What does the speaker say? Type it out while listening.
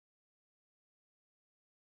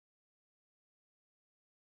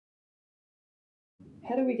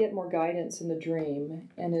How do we get more guidance in the dream?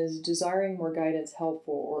 And is desiring more guidance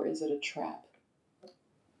helpful, or is it a trap?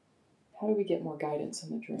 How do we get more guidance in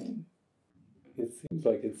the dream? It seems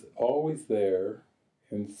like it's always there,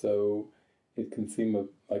 and so it can seem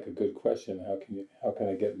like a good question. How can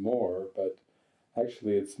I get more? But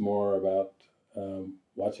actually, it's more about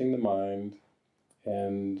watching the mind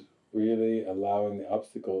and really allowing the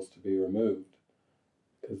obstacles to be removed.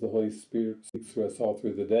 Because the Holy Spirit speaks to us all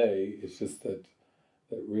through the day. It's just that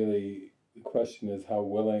really the question is, how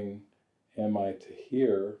willing am I to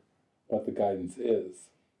hear what the guidance is?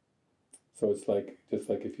 So it's just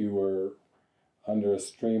like if you were under a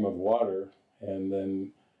stream of water and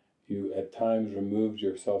then you at times removed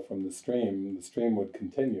yourself from the stream would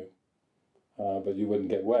continue, but you wouldn't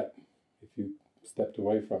get wet. If you stepped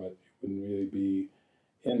away from it, you wouldn't really be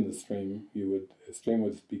in the stream. The stream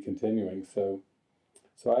would be continuing. So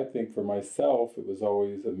I think for myself, it was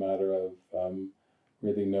always a matter of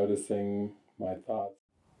really noticing my thoughts,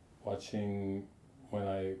 watching when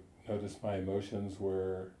I noticed my emotions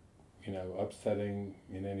were, upsetting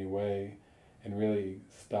in any way, and really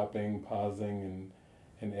stopping, pausing,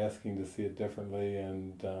 and asking to see it differently.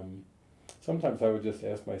 And sometimes I would just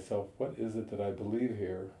ask myself, what is it that I believe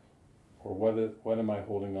here? Or what am I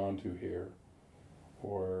holding on to here?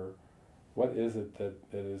 Or what is it that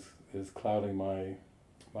is clouding my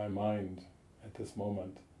mind at this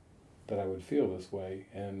moment, that I would feel this way?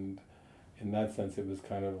 And in that sense, it was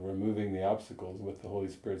kind of removing the obstacles with the Holy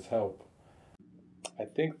Spirit's help. I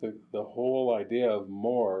think the whole idea of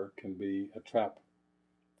more can be a trap.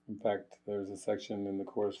 In fact, there's a section in the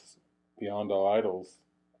Course, Beyond All Idols,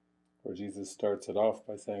 where Jesus starts it off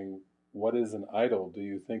by saying, "What is an idol, do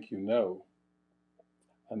you think you know?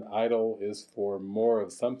 An idol is for more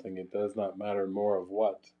of something. It does not matter more of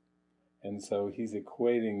what." And so he's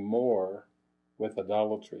equating more with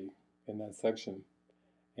idolatry in that section.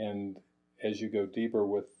 And as you go deeper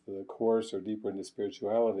with the Course or deeper into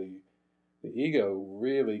spirituality, the ego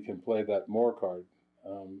really can play that more card,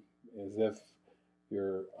 as if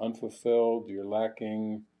you're unfulfilled, you're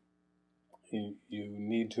lacking, you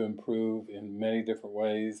need to improve in many different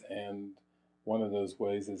ways, and one of those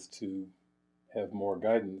ways is to have more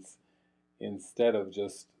guidance, instead of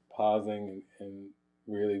just pausing and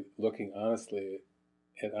really looking honestly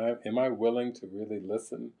at, am I willing to really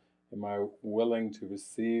listen? Am I willing to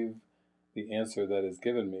receive the answer that is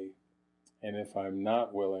given me? And if I'm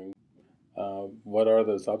not willing, what are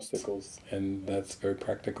those obstacles? And that's very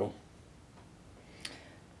practical.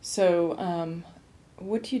 So,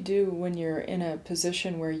 what do you do when you're in a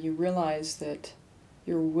position where you realize that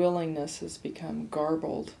your willingness has become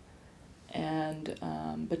garbled, and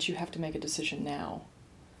but you have to make a decision now?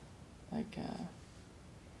 Like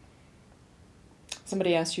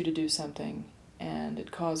somebody asks you to do something, and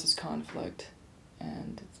it causes conflict,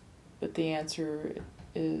 but the answer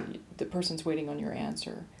is, the person's waiting on your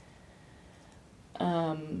answer.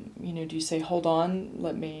 Do you say, hold on,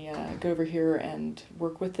 let me go over here and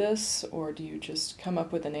work with this? Or do you just come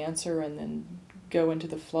up with an answer and then go into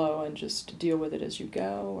the flow and just deal with it as you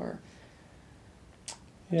go? Or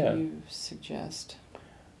what do you suggest?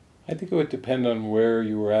 I think it would depend on where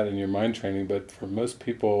you were at in your mind training, but for most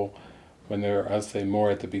people, when they're, I'll say,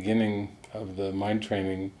 more at the beginning of the mind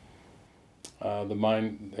training, the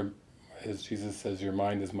mind, as Jesus says, your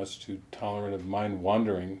mind is much too tolerant of mind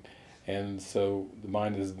wandering. And so the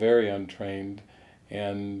mind is very untrained,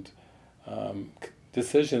 and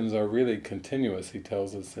decisions are really continuous, he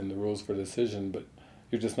tells us in the rules for decision, but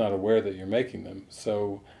you're just not aware that you're making them.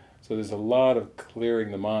 So there's a lot of clearing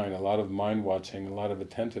the mind, a lot of mind watching, a lot of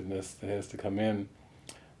attentiveness that has to come in.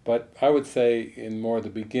 But I would say in more the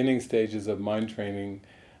beginning stages of mind training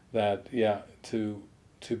that,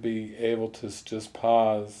 to be able to just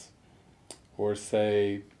pause, or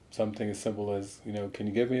say something as simple as, can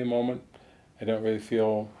you give me a moment? I don't really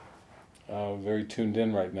feel very tuned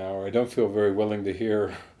in right now, or I don't feel very willing to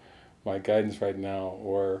hear my guidance right now,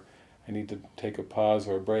 or I need to take a pause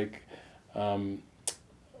or a break.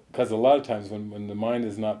 Because a lot of times when the mind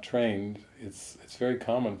is not trained, it's very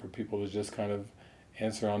common for people to just kind of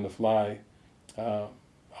answer on the fly.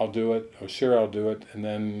 I'll do it, or sure I'll do it, and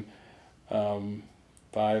then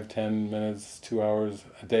 5, 10 minutes, 2 hours,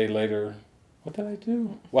 a day later, what did I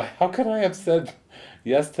do? Why? How could I have said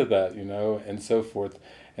yes to that, and so forth.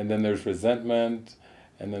 And then there's resentment,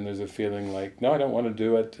 and then there's a feeling like, no, I don't want to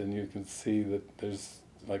do it, and you can see that there's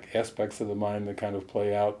like aspects of the mind that kind of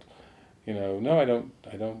play out, no, I don't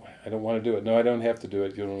want to do it. No, I don't have to do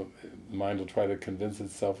it. The mind will try to convince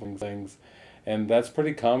itself of things, and that's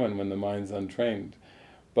pretty common when the mind's untrained.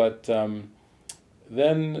 But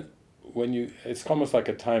then it's almost like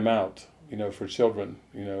a timeout. for children,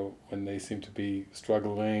 when they seem to be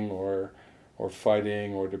struggling or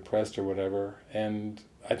fighting or depressed or whatever. And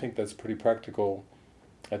I think that's pretty practical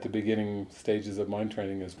at the beginning stages of mind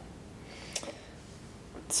training as well.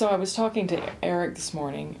 So I was talking to Eric this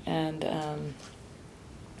morning, and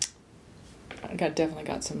I definitely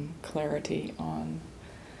got some clarity on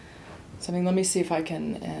something. Let me see if I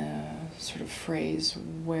can sort of phrase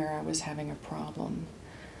where I was having a problem.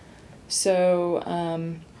 So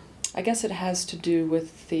I guess it has to do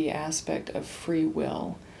with the aspect of free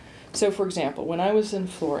will. So for example, when I was in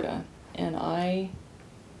Florida and I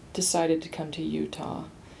decided to come to Utah,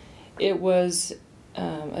 it was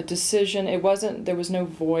a decision. There was no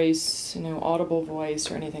voice, audible voice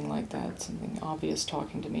or anything like that, something obvious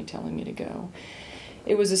talking to me, telling me to go.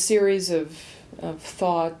 It was a series of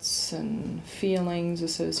thoughts and feelings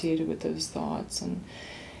associated with those thoughts, and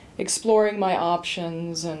exploring my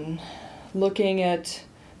options and looking at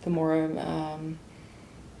the more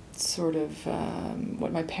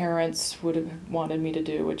what my parents would have wanted me to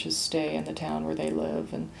do, which is stay in the town where they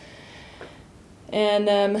live, and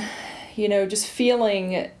just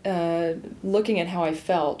feeling, looking at how I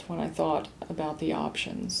felt when I thought about the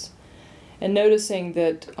options, and noticing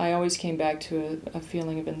that I always came back to a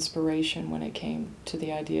feeling of inspiration when it came to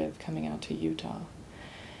the idea of coming out to Utah.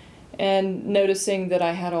 And noticing that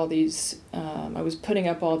I had all these, I was putting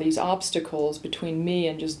up all these obstacles between me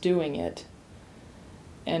and just doing it.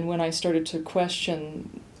 And when I started to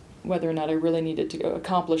question whether or not I really needed to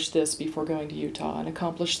accomplish this before going to Utah and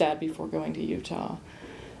accomplish that before going to Utah,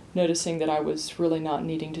 noticing that I was really not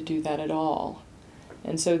needing to do that at all.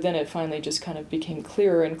 And so then it finally just kind of became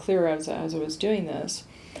clearer and clearer as I was doing this.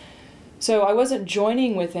 So I wasn't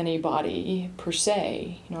joining with anybody per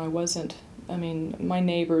se. My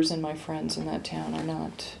neighbors and my friends in that town are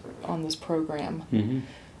not on this program.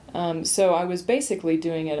 Mm-hmm. So I was basically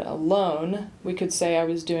doing it alone. We could say I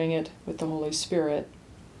was doing it with the Holy Spirit.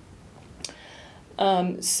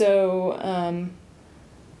 So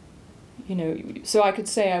I could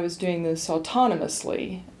say I was doing this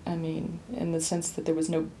autonomously, in the sense that there was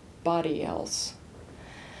nobody else.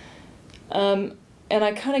 And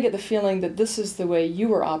I kind of get the feeling that this is the way you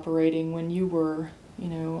were operating when you were,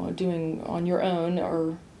 doing on your own,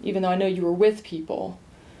 or even though I know you were with people,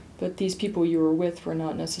 but these people you were with were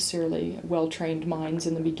not necessarily well-trained minds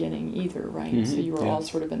in the beginning either, right? Mm-hmm. So you were Yeah. all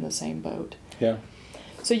sort of in the same boat. Yeah.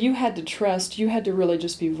 So you had to trust, you had to really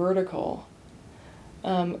just be vertical.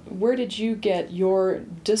 Where did you get your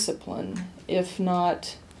discipline, if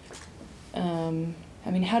not,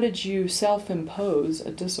 how did you self-impose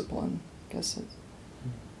a discipline? I guess it's...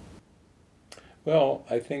 Well,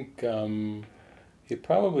 I think it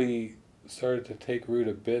probably started to take root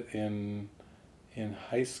a bit in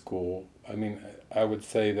high school. I would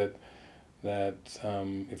say that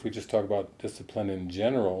if we just talk about discipline in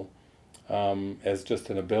general, as just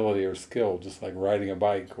an ability or skill, just like riding a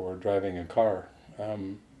bike or driving a car,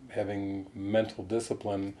 having mental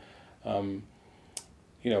discipline,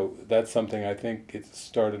 that's something I think it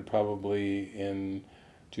started probably in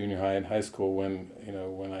junior high and high school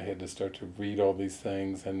when I had to start to read all these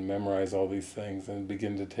things and memorize all these things and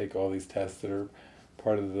begin to take all these tests that are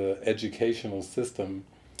part of the educational system.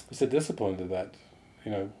 There's a discipline to that.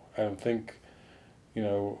 I don't think, I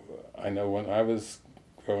know when I was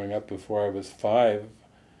growing up, before I was 5,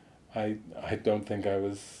 I don't think I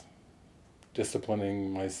was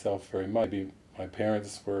disciplining myself very much. Maybe my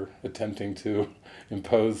parents were attempting to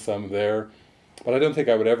impose some there, but I don't think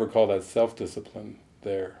I would ever call that self-discipline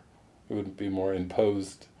there. It would be more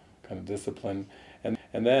imposed kind of discipline. And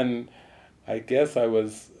then I guess I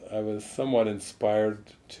was somewhat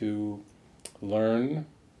inspired to learn,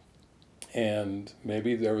 and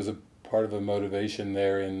maybe there was a part of a motivation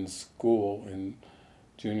there in school, in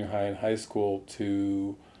junior high and high school,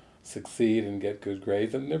 to succeed and get good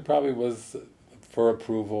grades, and there probably was for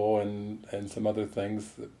approval and some other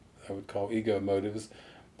things that I would call ego motives,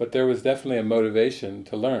 but there was definitely a motivation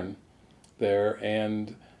to learn there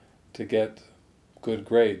and to get good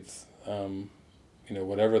grades,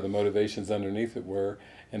 whatever the motivations underneath it were,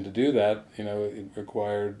 and to do that, it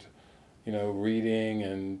required, reading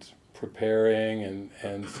and preparing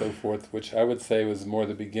and so forth, which I would say was more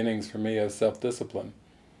the beginnings for me of self-discipline,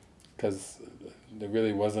 because there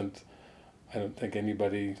really wasn't, I don't think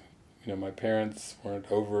anybody, my parents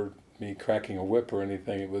weren't over me cracking a whip or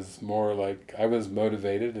anything. It was more like I was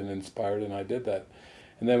motivated and inspired, and I did that.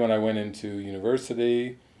 And then when I went into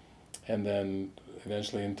university and then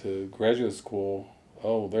eventually into graduate school,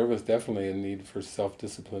 there was definitely a need for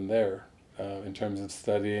self-discipline there, in terms of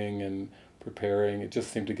studying and preparing. It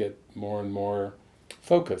just seemed to get more and more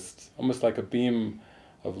focused, almost like a beam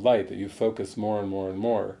of light, that you focus more and more and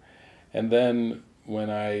more. And then when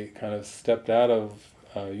I kind of stepped out of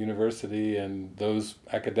university and those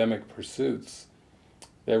academic pursuits,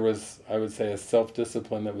 there was, I would say, a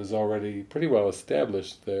self-discipline that was already pretty well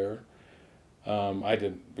established there. I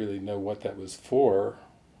didn't really know what that was for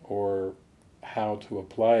or how to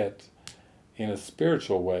apply it in a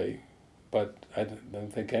spiritual way, but I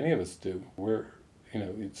don't think any of us do.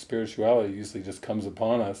 Spirituality usually just comes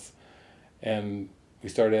upon us, and we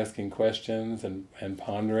start asking questions and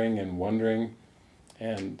pondering and wondering,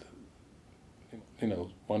 and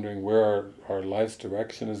wondering where our life's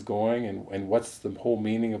direction is going, and what's the whole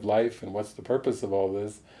meaning of life, and what's the purpose of all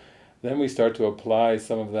this. Then we start to apply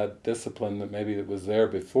some of that discipline that maybe that was there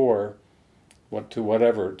before,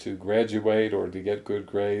 to graduate or to get good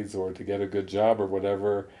grades or to get a good job or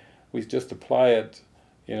whatever. We just apply it,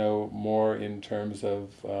 more in terms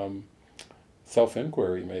of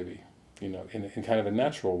self-inquiry, maybe, in kind of a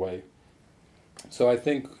natural way. So I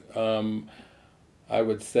think I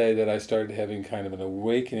would say that I started having kind of an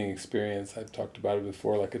awakening experience. I've talked about it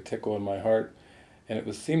before, like a tickle in my heart, and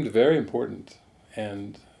it seemed very important,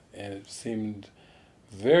 and it seemed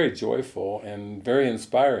very joyful and very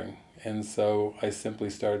inspiring. And so I simply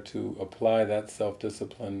started to apply that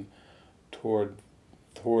self-discipline toward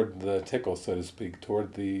the tickle, so to speak,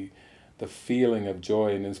 toward the feeling of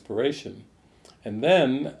joy and inspiration. And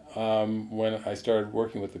then when I started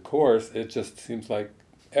working with the Course, it just seems like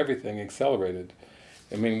everything accelerated.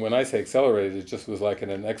 I mean, when I say accelerated, it just was like at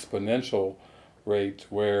an exponential rate,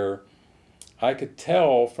 where I could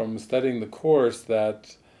tell from studying the Course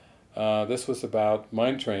that this was about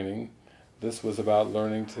mind training. This was about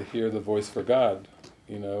learning to hear the voice for God,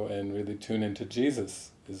 and really tune into Jesus,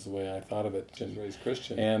 is the way I thought of it, and raised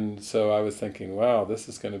Christian. And so I was thinking, wow, this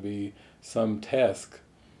is going to be some task,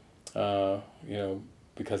 because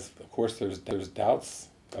of course there's doubts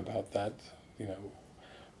about that,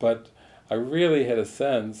 but I really had a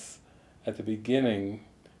sense at the beginning,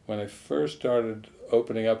 when I first started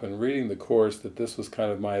opening up and reading the Course, that this was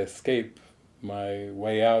kind of my escape, my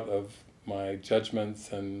way out of my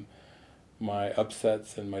judgments and my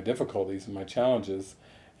upsets and my difficulties and my challenges.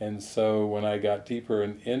 And so when I got deeper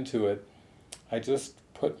into it, I just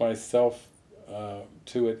put myself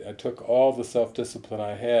to it. I took all the self-discipline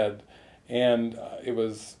I had, and it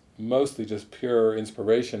was mostly just pure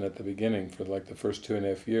inspiration at the beginning for like the first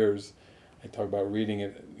 2.5 years. I talk about reading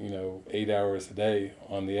it, 8 hours a day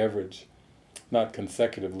on the average, not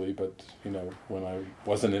consecutively, but when I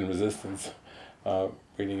wasn't in resistance,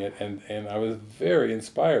 reading it, and I was very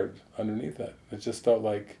inspired underneath that. It just felt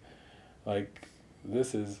like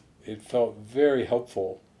it felt very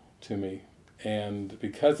helpful to me, and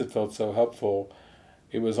because it felt so helpful,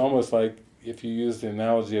 it was almost like, if you use the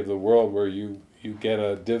analogy of the world, where you get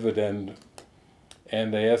a dividend,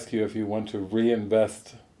 and they ask you if you want to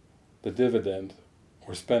reinvest the dividend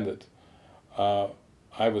or spend it.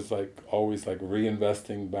 I was always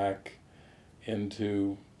reinvesting back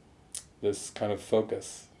into this kind of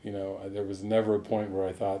focus. There was never a point where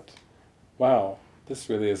I thought, wow, this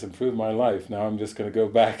really has improved my life, now I'm just going to go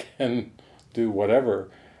back and do whatever.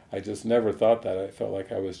 I just never thought that. I felt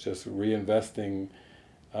like I was just reinvesting,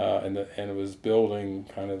 and it was building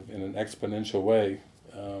kind of in an exponential way,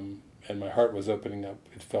 and my heart was opening up.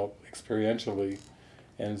 It felt experientially.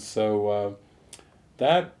 And so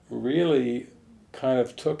that really kind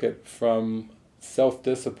of took it from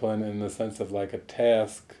self-discipline in the sense of like a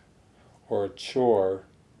task or a chore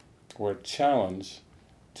or a challenge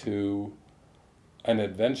to an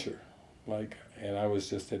adventure. And I was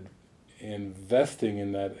just investing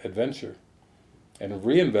in that adventure and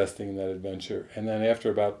reinvesting in that adventure. And then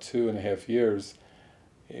after about 2.5 years,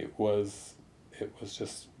 it was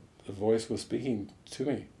just, the voice was speaking to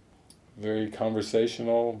me. Very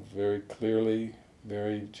conversational, very clearly,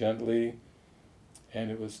 very gently,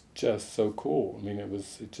 and it was just so cool. I mean,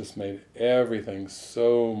 it just made everything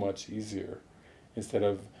so much easier. Instead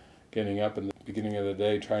of getting up in the beginning of the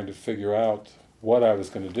day trying to figure out what I was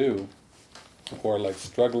going to do, or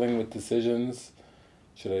struggling with decisions,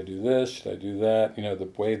 should I do this, should I do that,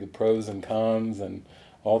 the pros and cons and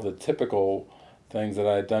all the typical things that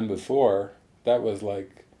I had done before, that was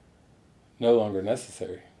no longer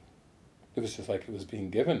necessary. It was just like it was being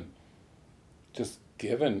given, just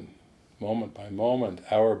given, moment by moment,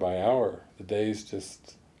 hour by hour. The days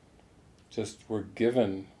just were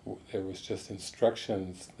given. There was just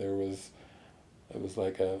instructions. It was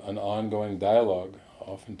like an ongoing dialogue.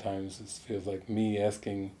 Oftentimes it feels like me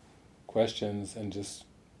asking questions and just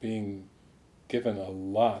being given a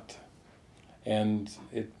lot, and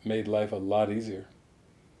it made life a lot easier.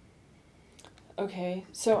 Okay,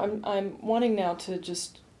 so I'm wanting now to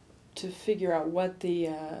figure out what the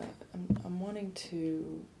I'm wanting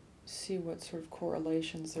to see what sort of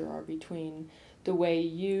correlations there are between the way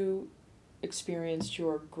you experienced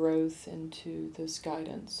your growth into this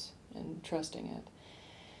guidance and trusting it,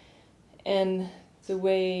 and the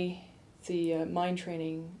way the mind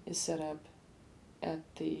training is set up at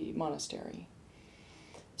the monastery.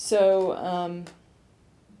 So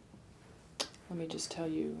let me just tell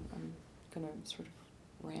you, I'm going to sort of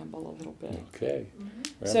ramble a little bit. Okay.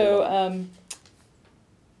 Mm-hmm. So,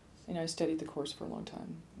 I studied the Course for a long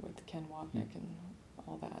time with Ken Wapnick and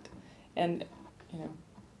all that. And,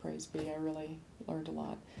 praise be, I really learned a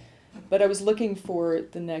lot. But I was looking for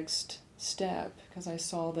the next step because I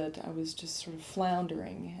saw that I was just sort of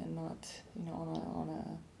floundering and not,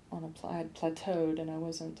 I had plateaued and I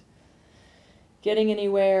wasn't getting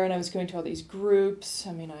anywhere, and I was going to all these groups.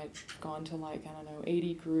 I mean, I'd gone to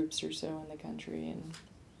 80 groups or so in the country,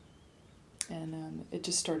 and it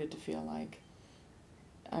just started to feel like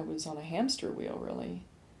I was on a hamster wheel, really.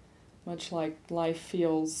 Much like life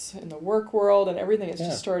feels in the work world and everything, it's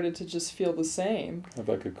just started to just feel the same.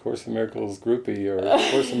 Like a Course in Miracles groupie or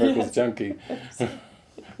a Course in Miracles junkie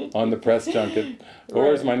on the press junket.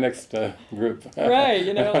 Where's my next group? Right,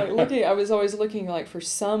 I was always looking for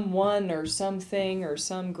someone or something or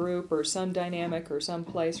some group or some dynamic or some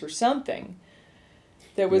place or something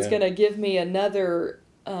that was going to give me another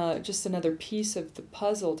piece of the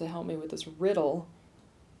puzzle to help me with this riddle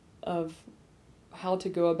of how to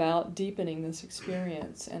go about deepening this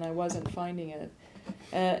experience, and I wasn't finding it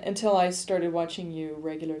until I started watching you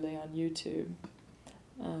regularly on YouTube.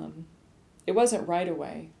 It wasn't right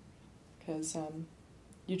away, because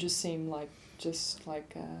you just seem like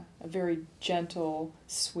a very gentle,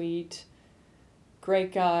 sweet,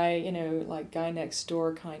 great guy, like guy next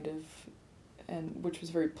door kind of, and which was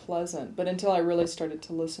very pleasant. But until I really started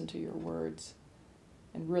to listen to your words,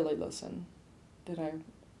 and really listen, did I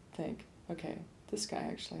think, okay, this guy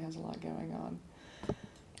actually has a lot going on.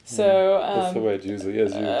 So that's the way it usually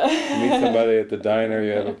is. You meet somebody at the diner,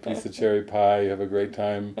 you have a piece of cherry pie, you have a great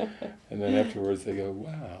time, and then afterwards they go,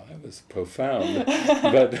 "Wow, that was profound."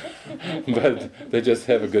 but they just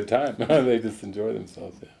have a good time. They just enjoy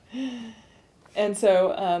themselves. Yeah. And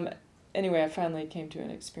so anyway, I finally came to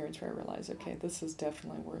an experience where I realized, okay, this is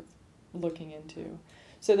definitely worth looking into.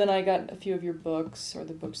 So then I got a few of your books, or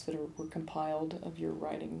the books that were compiled of your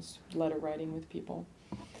writings, letter writing with people.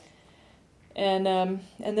 And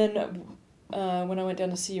then when I went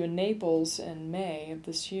down to see you in Naples in May of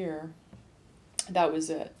this year, that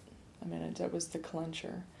was it. I mean, that was the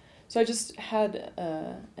clincher. So I just had,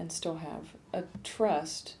 and still have, a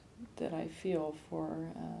trust that I feel for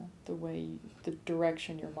the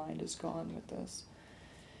direction your mind has gone with this.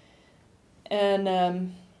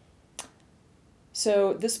 And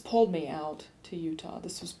so this pulled me out to Utah.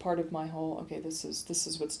 This was part of my whole, okay, this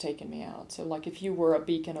is what's taken me out. So if you were a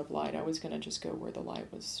beacon of light, I was going to just go where the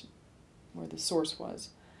light was, where the source was.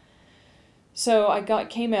 So I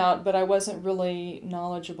came out, but I wasn't really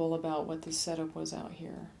knowledgeable about what the setup was out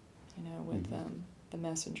here, with the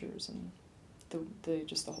messengers and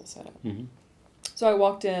just the whole setup. Mm-hmm. So I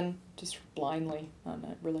walked in just blindly,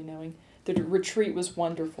 not really knowing. The retreat was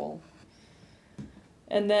wonderful.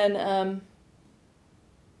 And then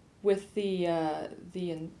with the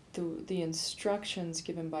instructions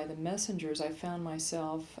given by the messengers, I found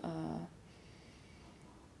myself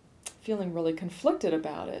feeling really conflicted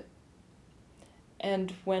about it.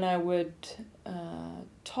 And when I would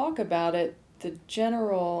talk about it, the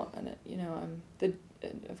general,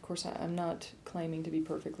 of course, I'm not claiming to be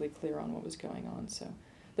perfectly clear on what was going on. So,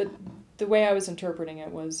 but the way I was interpreting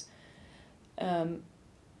it was, you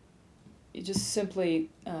just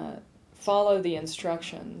simply follow the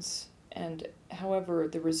instructions, and however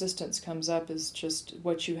the resistance comes up is just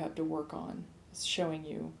what you have to work on. It's showing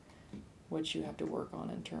you what you have to work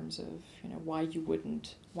on in terms of why you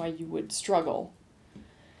would struggle.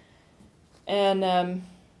 And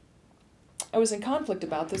I was in conflict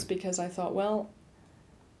about this because I thought, well,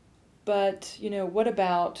 but what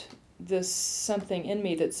about this something in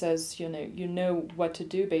me that says you know what to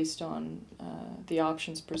do based on the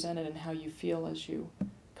options presented and how you feel as you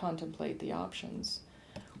contemplate the options.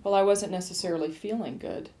 Well, I wasn't necessarily feeling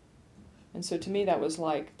good, and so to me that was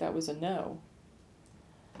a no.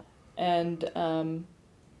 And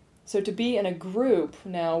so to be in a group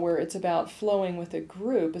now where it's about flowing with a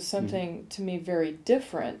group is something to me very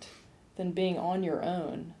different than being on your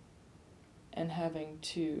own and having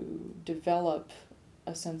to develop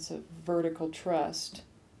a sense of vertical trust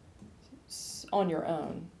on your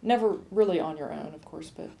own. Never really on your own, of course,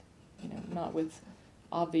 but not with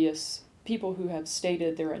obvious people who have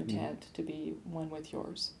stated their intent to be one with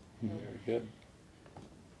yours. Very good.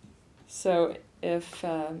 So if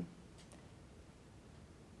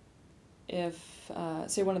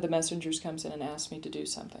say one of the messengers comes in and asks me to do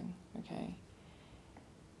something, okay,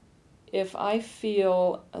 if I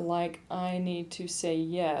feel like I need to say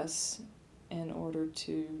yes in order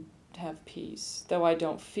to have peace, though I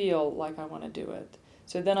don't feel like I want to do it,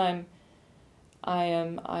 so then I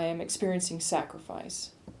am experiencing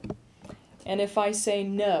sacrifice. And if I say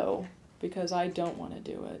no because I don't want to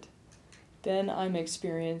do it, then I'm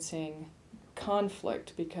experiencing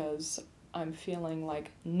conflict because I'm feeling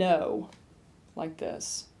like no, like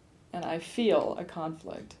this, and I feel a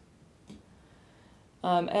conflict.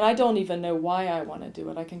 And I don't even know why I want to do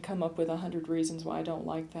it. I can come up with 100 reasons why I don't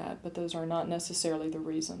like that, but those are not necessarily the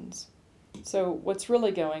reasons. So what's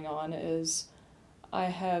really going on is I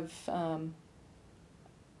have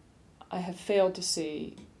failed to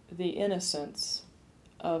see the innocence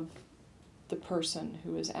of the person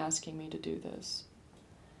who is asking me to do this.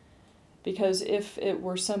 Because if it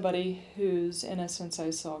were somebody whose innocence I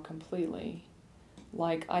saw completely,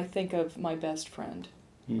 like I think of my best friend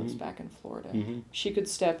who lives back in Florida, she could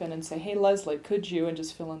step in and say, "Hey Leslie, could you," and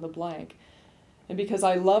just fill in the blank. And because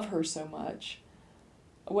I love her so much,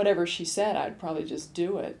 whatever she said, I'd probably just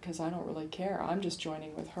do it because I don't really care. I'm just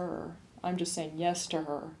joining with her. I'm just saying yes to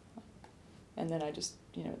her. And then I just,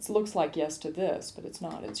 it looks like yes to this, but it's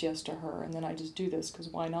not. It's yes to her. And then I just do this because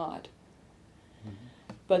why not?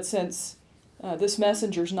 But since this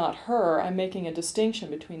messenger's not her, I'm making a distinction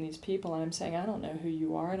between these people, and I'm saying, I don't know who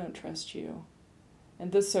you are. I don't trust you.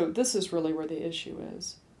 And this is really where the issue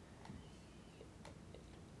is.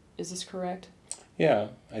 Is this correct? Yeah,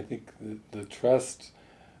 I think the trust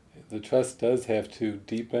does have to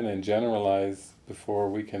deepen and generalize before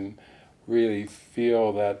we can really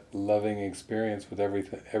feel that loving experience with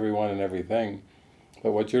everyone and everything.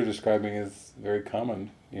 But what you're describing is very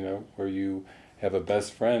common, where you have a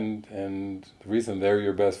best friend, and the reason they're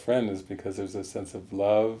your best friend is because there's a sense of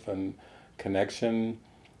love and connection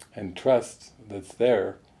and trust that's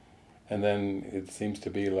there. And then it seems to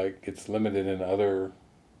be like it's limited in other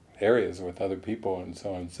areas with other people and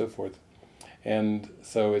so on and so forth. And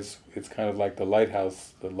so it's kind of like the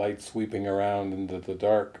lighthouse, the light sweeping around into the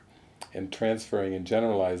dark and transferring and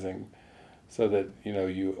generalizing, so that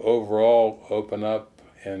you overall open up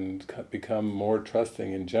and become more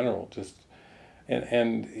trusting in general.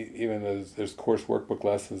 And even there's course workbook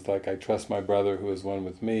lessons like I trust my brother who is one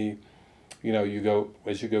with me. As you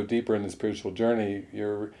go deeper in the spiritual journey,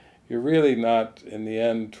 you're really not in the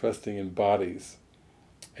end trusting in bodies.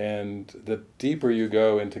 And the deeper you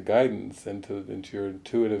go into guidance, into your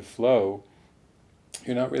intuitive flow,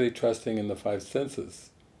 you're not really trusting in the five senses.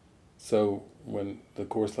 So when the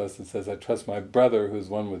course lesson says, I trust my brother who's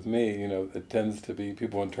one with me, it tends to be,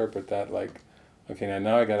 people interpret that like, okay,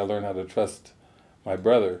 now I got to learn how to trust my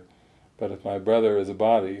brother. But if my brother is a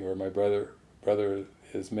body, or my brother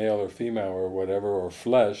is male or female or whatever, or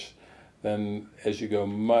flesh, then as you go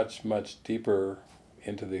much, much deeper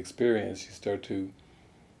into the experience, you start to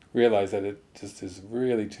realize that it just is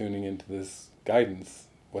really tuning into this guidance,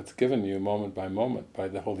 what's given you moment by moment by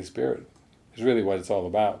the Holy Spirit, is really what it's all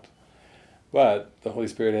about. But the Holy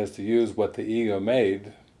Spirit has to use what the ego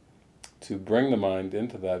made to bring the mind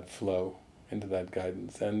into that flow, into that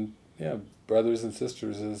guidance. And brothers and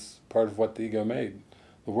sisters is part of what the ego made.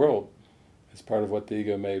 The world is part of what the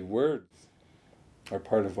ego made. Words are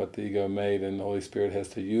part of what the ego made, and the Holy Spirit has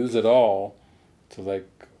to use it all to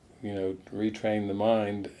retrain the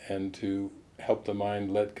mind and to help the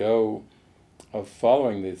mind let go of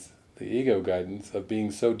following the ego guidance, of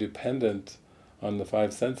being so dependent on the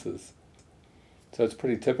five senses. So it's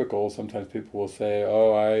pretty typical. Sometimes people will say,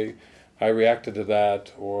 oh, I reacted to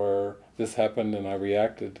that, or this happened and I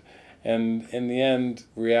reacted. And in the end,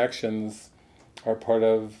 reactions are part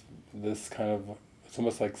of this kind of, it's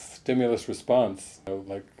almost like stimulus response,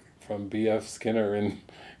 like from B.F. Skinner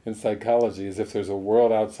in psychology, as if there's a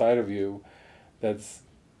world outside of you that's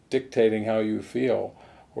dictating how you feel,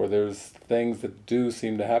 or there's things that do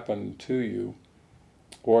seem to happen to you,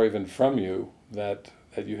 or even from you, that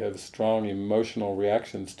you have strong emotional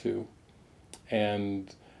reactions to.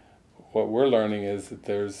 And what we're learning is that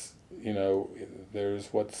there's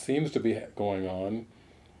what seems to be going on,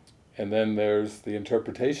 and then there's the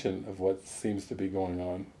interpretation of what seems to be going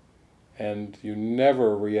on. And you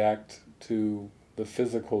never react to the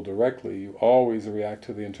physical directly, you always react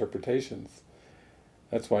to the interpretations.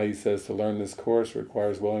 That's why he says to learn this course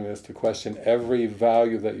requires willingness to question every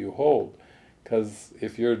value that you hold. Because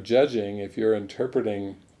if you're judging, if you're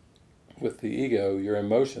interpreting with the ego, your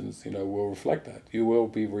emotions, will reflect that. You will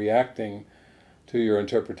be reacting to your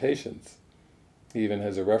interpretations. He even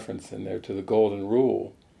has a reference in there to the golden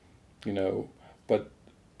rule, but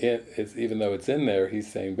it's even though it's in there,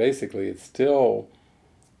 he's saying basically it still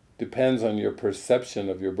depends on your perception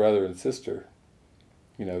of your brother and sister.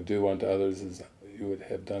 Do unto others as you would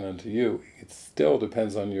have done unto you. It still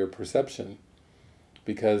depends on your perception,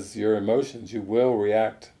 because your emotions, you will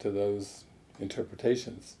react to those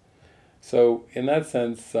interpretations. So in that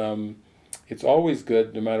sense, it's always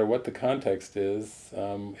good, no matter what the context is,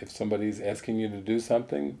 if somebody's asking you to do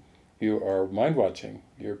something, you are mind watching,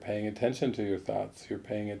 you're paying attention to your thoughts, you're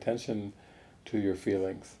paying attention to your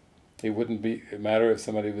feelings. It wouldn't matter if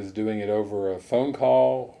somebody was doing it over a phone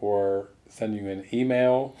call, or sending you an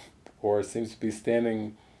email, or seems to be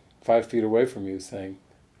standing 5 feet away from you saying,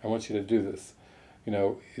 I want you to do this.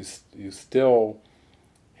 You still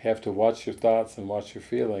have to watch your thoughts and watch your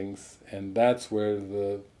feelings, and that's where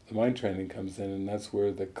the mind training comes in, and that's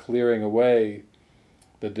where the clearing away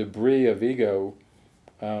the debris of ego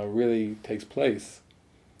really takes place.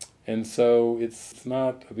 And so it's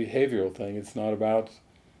not a behavioral thing. It's not about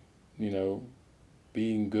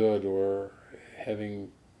being good or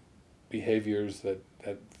having behaviors that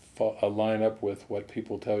line up with what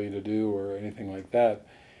people tell you to do or anything like that.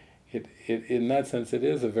 It in that sense, it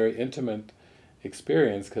is a very intimate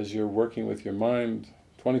experience, because you're working with your mind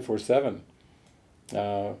 24/7,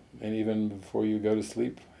 and even before you go to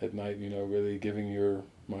sleep at night, really giving your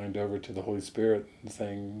mind over to the Holy Spirit and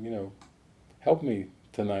saying, help me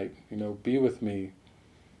tonight, be with me,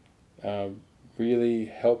 really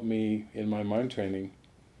help me in my mind training.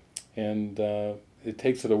 And it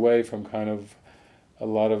takes it away from kind of a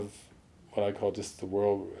lot of what I call just the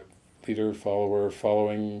world leader, follower,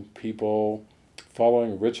 following people,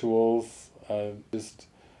 following rituals, just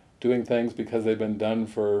doing things because they've been done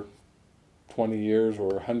for 20 years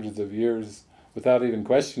or hundreds of years without even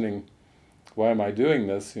questioning, why am I doing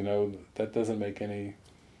this? That doesn't make any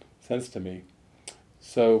sense to me.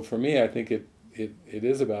 So for me, I think it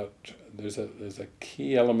is about, there's a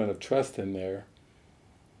key element of trust in there,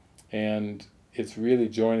 and it's really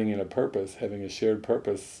joining in a purpose, having a shared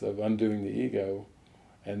purpose of undoing the ego,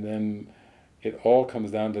 and then it all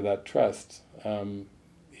comes down to that trust.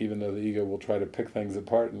 Even though the ego will try to pick things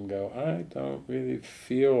apart and go, I don't really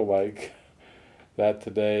feel like that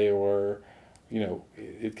today, or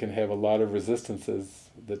it can have a lot of resistances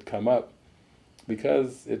that come up,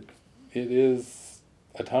 because it is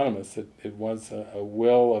autonomous. It wants a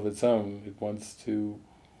will of its own. It wants to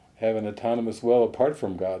have an autonomous will apart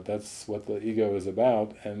from God. That's what the ego is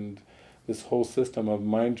about, and this whole system of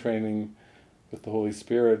mind training with the Holy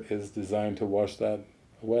Spirit is designed to wash that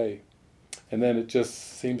away. And then it just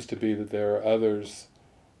seems to be that there are others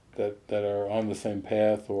that are on the same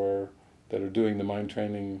path, or that are doing the mind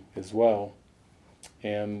training as well.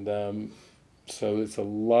 And so it's a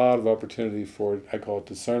lot of opportunity for, I call it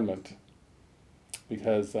discernment,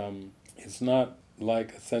 because it's not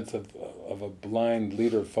like a sense of a blind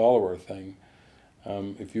leader-follower thing.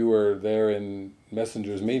 If you were there in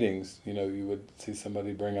messengers meetings, you would see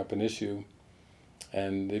somebody bring up an issue,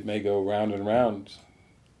 and it may go round and round,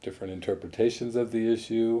 different interpretations of the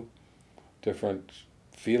issue, different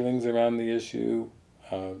feelings around the issue,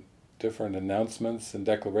 different announcements and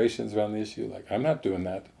declarations around the issue, like, I'm not doing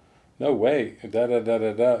that, no way,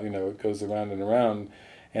 da-da-da-da-da, it goes around and around,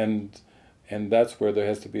 and that's where there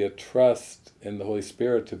has to be a trust in the Holy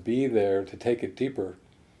Spirit to be there, to take it deeper,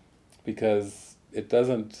 because it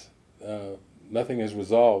doesn't, nothing is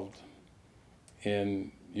resolved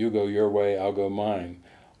in, you go your way, I'll go mine.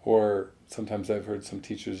 Or sometimes I've heard some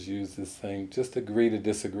teachers use this thing, just agree to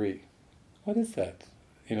disagree. What is that?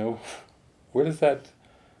 Where does that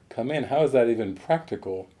come in? How is that even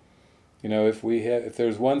practical? If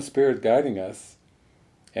there's one Spirit guiding us,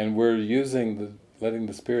 and we're letting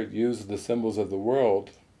the Spirit use the symbols of the world,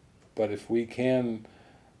 but if we can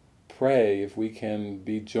pray, if we can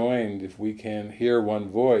be joined, if we can hear one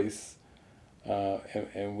voice,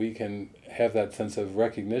 and we can have that sense of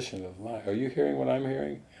recognition of life. Are you hearing what I'm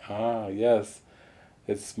hearing? Ah, yes.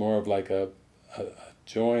 It's more of like a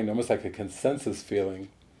join, almost like a consensus feeling,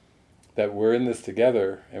 that we're in this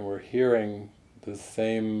together and we're hearing the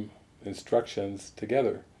same instructions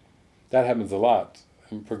together. That happens a lot.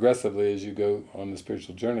 And progressively, as you go on the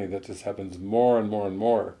spiritual journey, that just happens more and more and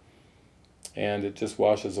more. And it just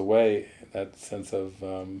washes away that sense of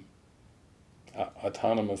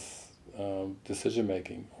autonomous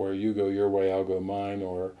decision-making, or you go your way, I'll go mine,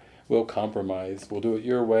 or we'll compromise, we'll do it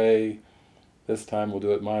your way this time, we'll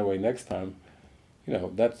do it my way next time. I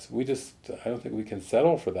don't think we can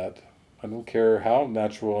settle for that. I don't care how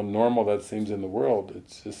natural and normal that seems in the world.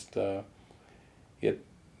 It's just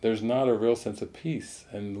there's not a real sense of peace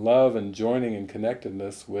and love and joining and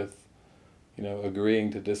connectedness with,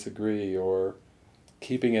 agreeing to disagree, or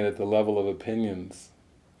keeping it at the level of opinions,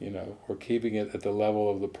 or keeping it at the level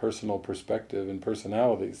of the personal perspective and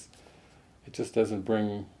personalities. It just doesn't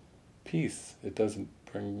bring peace. It doesn't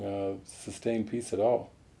bring sustained peace at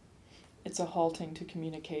all. It's a halting to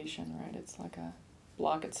communication, right? It's like a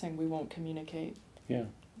block. It's saying we won't communicate. Yeah.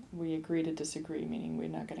 We agree to disagree, meaning we're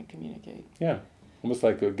not going to communicate. Yeah. Almost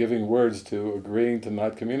like giving words to agreeing to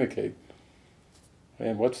not communicate.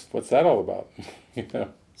 And what's that all about?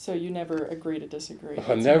 So you never agree to disagree.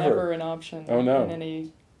 Never. It's never an option Oh, no.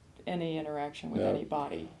 in any interaction with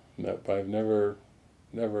anybody. No, I've never,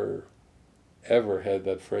 ever had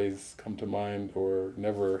that phrase come to mind, or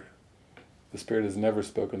the Spirit has never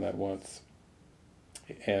spoken that once.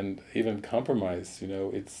 And even compromise,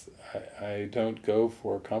 I don't go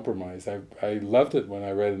for compromise. I loved it when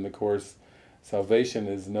I read in the Course, salvation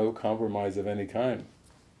is no compromise of any kind.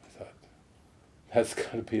 I thought, that's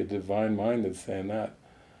got to be a divine mind that's saying that.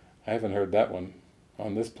 I haven't heard that one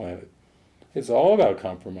on this planet. It's all about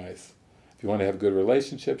compromise. If you want to have good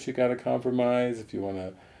relationships, you got to compromise. If you want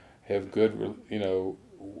to have good,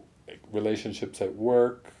 relationships at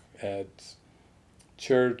work, at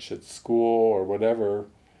church, at school, or whatever,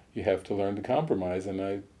 you have to learn to compromise. And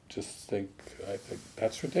I think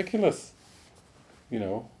that's ridiculous.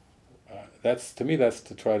 That's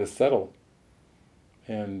to try to settle.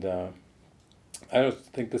 And I don't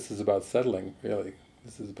think this is about settling, really.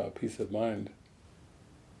 This is about peace of mind.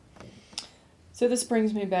 So this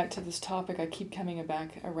brings me back to this topic I keep coming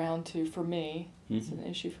back around to. For me, it's Mm-hmm. an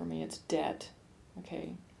issue for me. It's debt.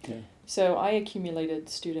 Okay. Yeah. So I accumulated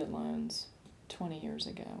student loans 20 years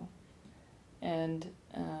ago, and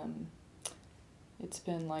it's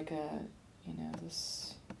been like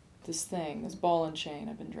this thing, this ball and chain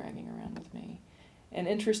I've been dragging around with me. And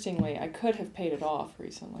interestingly, I could have paid it off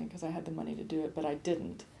recently because I had the money to do it, but I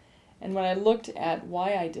didn't. And when I looked at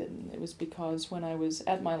why I didn't, it was because when I was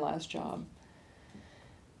at my last job,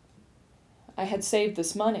 I had saved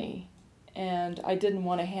this money, and I didn't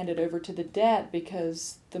want to hand it over to the debt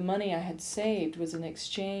because the money I had saved was in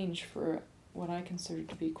exchange for what I considered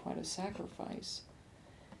to be quite a sacrifice.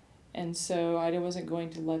 And so I wasn't going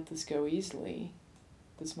to let this go easily,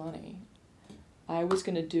 this money. I was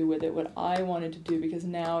going to do with it what I wanted to do because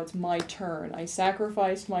now it's my turn. I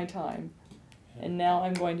sacrificed my time, and now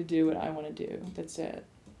I'm going to do what I want to do. That's it.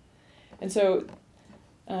 And so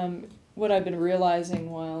what I've been realizing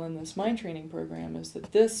while in this mind training program is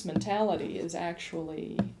that this mentality is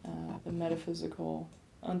actually the metaphysical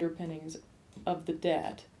underpinnings of the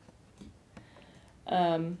debt.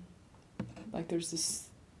 Like there's this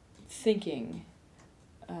thinking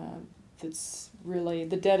that's really,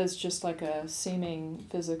 the debt is just like a seeming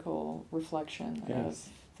physical reflection of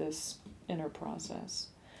this inner process.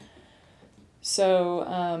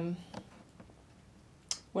 So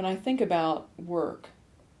when I think about work,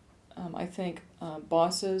 I think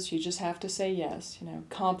bosses, you just have to say yes,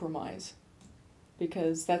 compromise,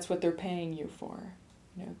 because that's what they're paying you for,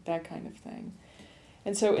 that kind of thing.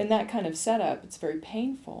 And so in that kind of setup, it's very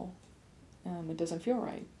painful. It doesn't feel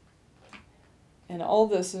right. And all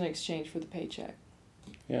this in exchange for the paycheck.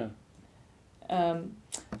 Yeah.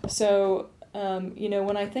 So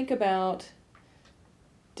when I think about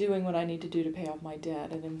doing what I need to do to pay off my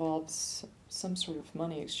debt, it involves some sort of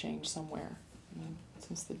money exchange somewhere.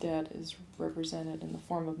 Since the debt is represented in the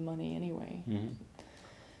form of money anyway.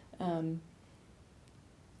 Mm-hmm.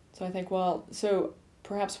 So I think, so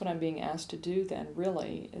perhaps what I'm being asked to do then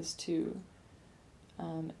really is to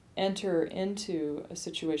enter into a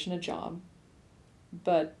situation, a job,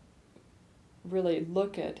 but really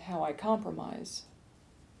look at how I compromise,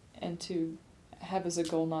 and to have as a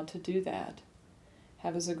goal not to do that.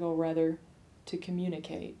 Have as a goal rather to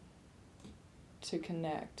communicate, to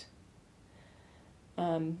connect.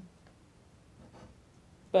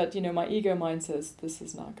 But my ego mind says this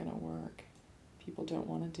is not going to work. People don't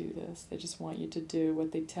want to do this. They just want you to do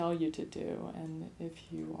what they tell you to do. And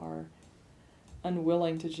if you are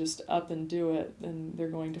unwilling to just up and do it, then they're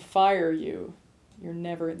going to fire you.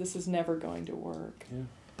 This is never going to work. Yeah.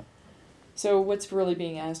 So what's really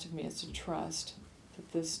being asked of me is to trust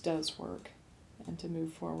that this does work and to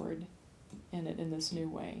move forward in it in this new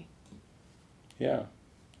way. Yeah.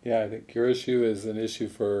 Yeah, I think your issue is an issue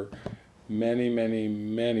for many, many,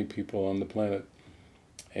 many people on the planet.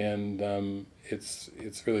 And it's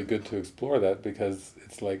really good to explore that, because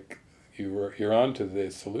it's like you're onto the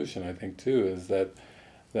solution, I think, too, is that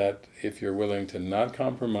if you're willing to not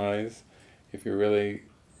compromise, if you're really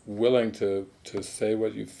willing to say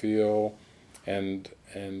what you feel and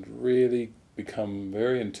really become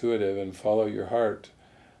very intuitive and follow your heart,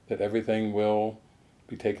 that everything will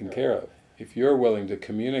be taken care of. If you're willing to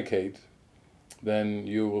communicate, then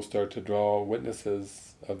you will start to draw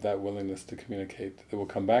witnesses of that willingness to communicate that will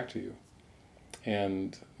come back to you.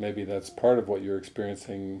 And maybe that's part of what you're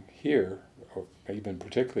experiencing here, or even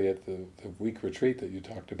particularly at the week retreat that you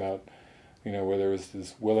talked about, where there was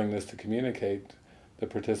this willingness to communicate. The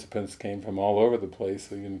participants came from all over the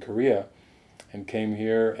place, in Korea, and came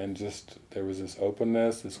here, and just there was this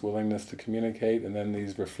openness, this willingness to communicate, and then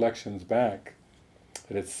these reflections back,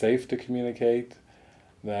 that it's safe to communicate,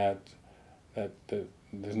 that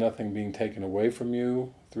there's nothing being taken away from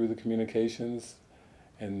you through the communications,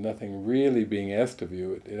 and nothing really being asked of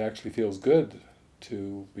you. It actually feels good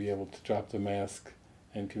to be able to drop the mask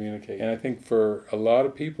and communicate. And I think for a lot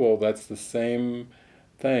of people that's the same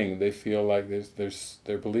thing. They feel like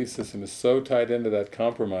their belief system is so tied into that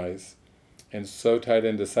compromise and so tied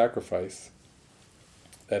into sacrifice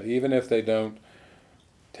that even if they don't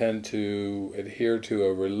tend to adhere to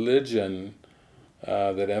a religion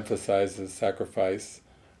that emphasizes sacrifice,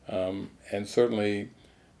 and certainly,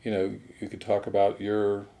 you could talk about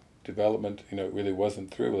your development, it really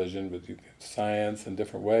wasn't through religion, but science in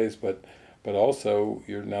different ways, but also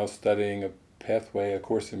you're now studying a pathway, A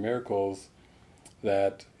Course in Miracles,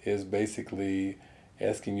 that is basically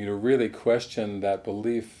asking you to really question that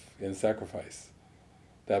belief in sacrifice,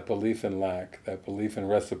 that belief in lack, that belief in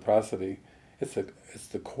reciprocity. It's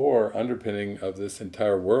the core underpinning of this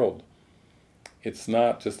entire world. It's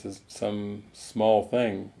not just some small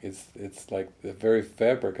thing. It's like the very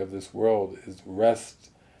fabric of this world is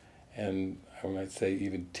rest, and I might say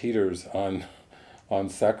even teeters on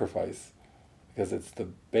sacrifice, because it's the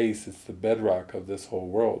base, it's the bedrock of this whole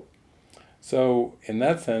world. So in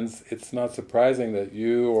that sense, it's not surprising that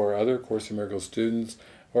you or other Course in Miracles students,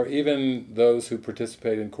 or even those who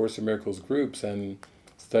participate in Course in Miracles groups and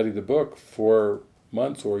study the book for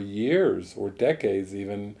months or years or decades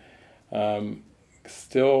even,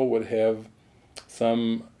 still would have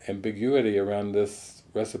some ambiguity around this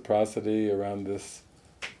reciprocity, around this,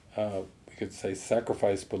 you could say,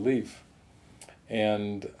 sacrifice belief.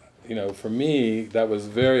 And, for me, that was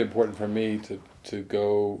very important for me to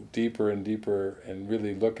go deeper and deeper and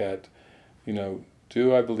really look at,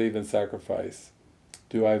 do I believe in sacrifice?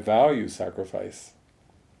 Do I value sacrifice?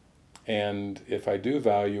 And if I do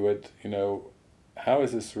value it, how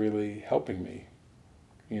is this really helping me?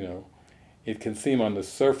 It can seem on the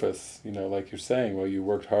surface, like you're saying, well, you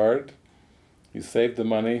worked hard, you saved the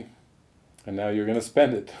money, and now you're going to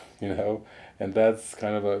spend it, and that's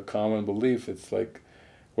kind of a common belief. It's like,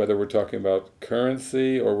 whether we're talking about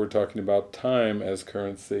currency or we're talking about time as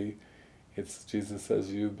currency, Jesus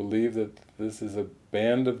says, you believe that this is a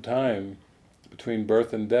band of time between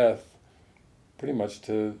birth and death, pretty much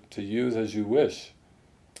to use as you wish.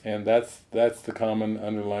 And that's the common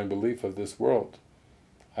underlying belief of this world.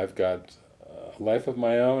 I've got a life of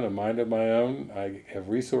my own, a mind of my own, I have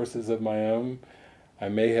resources of my own, I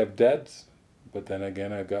may have debts, but then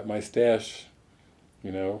again I've got my stash,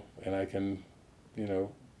 and I can,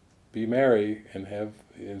 be merry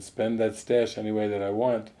and spend that stash any way that I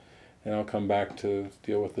want, and I'll come back to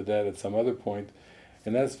deal with the debt at some other point.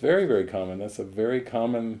 And that's very, very common. That's a very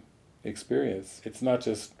common experience. It's not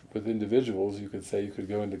just with individuals. You could say you could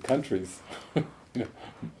go into countries,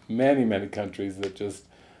 many, many countries that just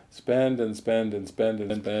spend and spend and spend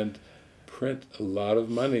and spend, print a lot of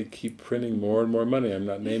money, keep printing more and more money. I'm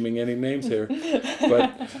not naming any names here,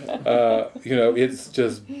 but it's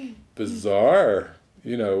just bizarre.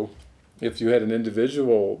 If you had an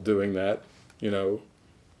individual doing that,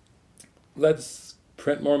 let's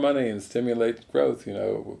print more money and stimulate growth.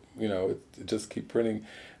 Just keep printing.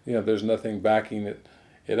 There's nothing backing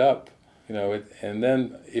it up. And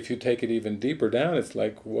then if you take it even deeper down, it's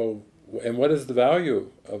like, well, and what is the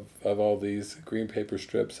value of all these green paper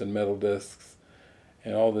strips and metal discs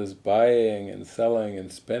and all this buying and selling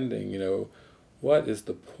and spending? What is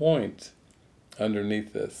the point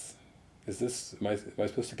underneath this? Am I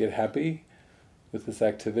supposed to get happy with this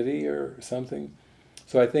activity or something?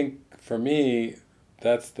 So I think for me,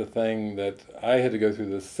 that's the thing that I had to go through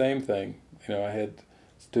the same thing. I had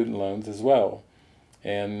student loans as well,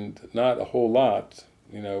 and not a whole lot,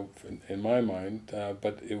 in my mind,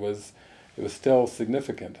 but it was still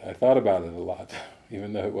significant. I thought about it a lot,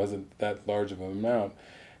 even though it wasn't that large of an amount.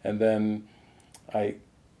 And then I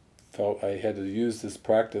felt I had to use this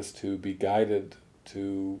practice to be guided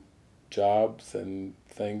to jobs and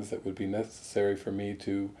things that would be necessary for me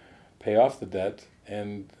to pay off the debt,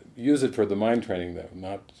 and use it for the mind training though,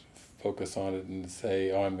 not focus on it and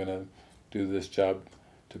say, oh, I'm going to do this job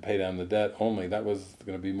to pay down the debt only. That was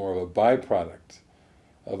going to be more of a byproduct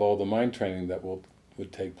of all the mind training that would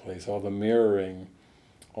take place, all the mirroring,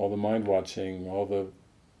 all the mind watching, all the,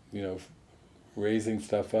 raising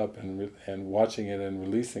stuff up and watching it and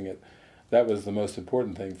releasing it. That was the most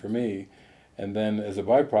important thing for me. And then as a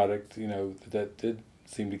byproduct, that did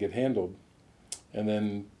seem to get handled. And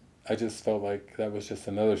then I just felt like that was just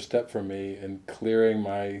another step for me in clearing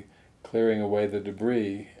away the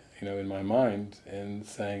debris, in my mind, and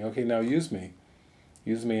saying, okay, now use me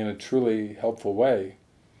in a truly helpful way.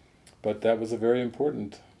 But that was a very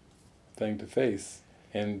important thing to face.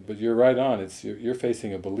 But you're right on. You're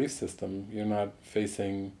facing a belief system. You're not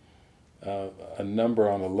facing a number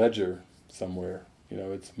on a ledger somewhere.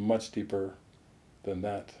 It's much deeper than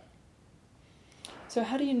that. So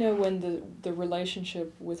how do you know when the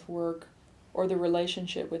relationship with work or the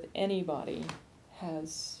relationship with anybody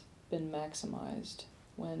has been maximized?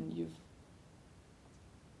 When you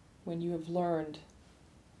have learned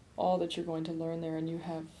all that you're going to learn there and you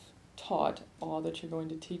have taught all that you're going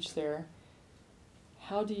to teach there,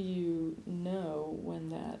 how do you know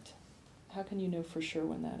how can you know for sure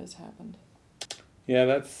when that has happened? Yeah,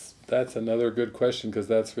 that's another good question, because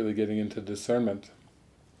that's really getting into discernment.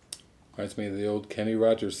 Reminds me of the old Kenny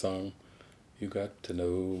Rogers song, you got to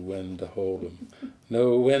know when to hold 'em,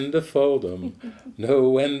 know when to fold 'em, know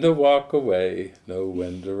when to walk away, know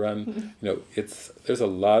when to run. There's a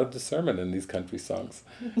lot of discernment in these country songs.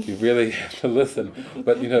 You really have to listen,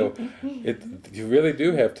 but you really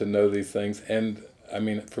do have to know these things. And I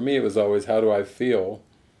mean, for me it was always, how do I feel?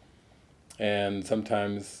 And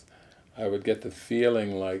sometimes I would get the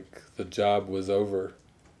feeling like the job was over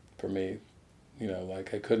for me.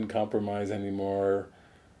 Like I couldn't compromise anymore.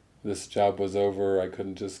 This job was over. I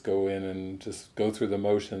couldn't just go in and just go through the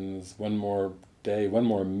motions one more day, one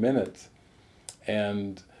more minute.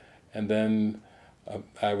 And then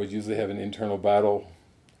I would usually have an internal battle.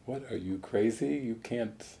 What, are you crazy? You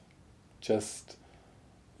can't just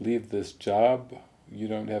leave this job. You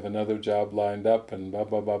don't have another job lined up and blah,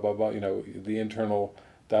 blah, blah, blah, blah. The internal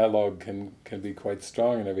dialogue can be quite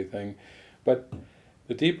strong and everything. But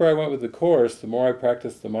the deeper I went with the course, the more I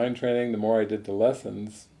practiced the mind training, the more I did the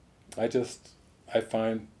lessons, I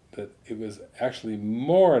find that it was actually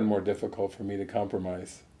more and more difficult for me to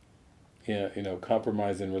compromise.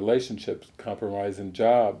 Compromise in relationships, compromise in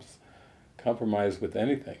jobs, compromise with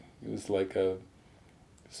anything. It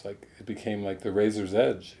became like the razor's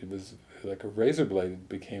edge. It was like a razor blade. It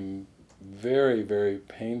became very, very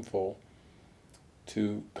painful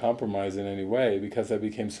to compromise in any way, because I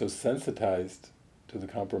became so sensitized to the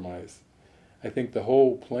compromise. I think the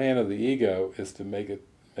whole plan of the ego is to make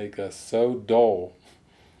us so dull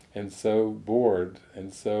and so bored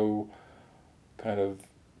and so kind of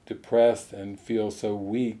depressed and feel so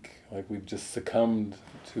weak, like we've just succumbed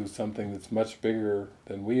to something that's much bigger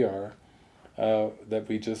than we are, that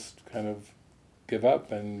we just kind of give up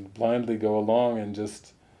and blindly go along and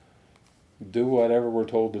just do whatever we're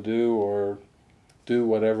told to do, or do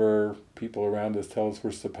whatever people around us tell us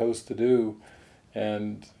we're supposed to do.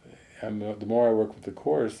 And the more I work with the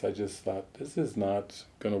Course, I just thought, this is not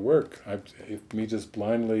going to work. Me just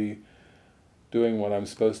blindly doing what I'm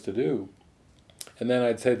supposed to do. And then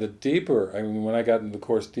I'd say when I got into the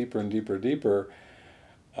Course deeper and deeper,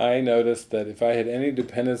 I noticed that if I had any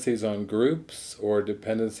dependencies on groups or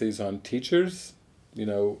dependencies on teachers,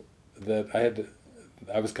 that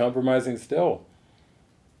I was compromising still.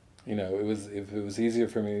 It was easier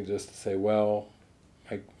for me just to say, well,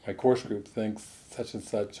 my course group thinks such and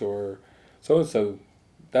such, or so-and-so,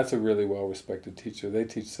 that's a really well-respected teacher, they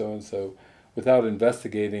teach so-and-so, without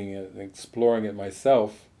investigating it and exploring it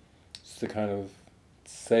myself, just to kind of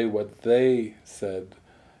say what they said.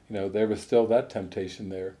 There was still that temptation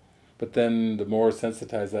there. But then the more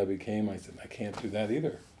sensitized I became, I said, I can't do that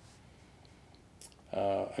either.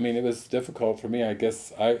 It was difficult for me. I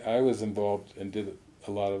guess I was involved and did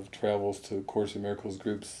a lot of travels to Course in Miracles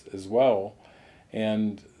groups as well.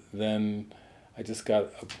 And then I just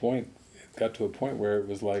got to a point where it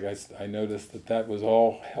was like I noticed that was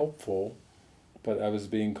all helpful, but I was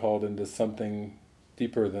being called into something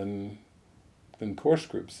deeper than course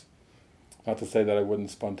groups. Not to say that I wouldn't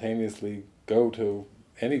spontaneously go to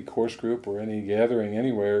any course group or any gathering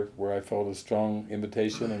anywhere where I felt a strong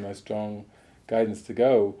invitation and a strong guidance to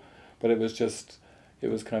go, but it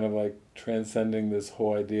was kind of like transcending this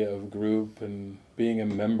whole idea of group and being a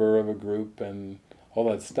member of a group and all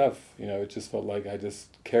that stuff. It just felt like I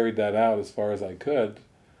just carried that out as far as I could,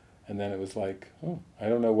 and then it was like, I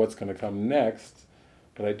don't know what's going to come next,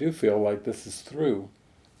 but I do feel like this is through.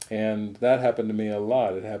 And that happened to me a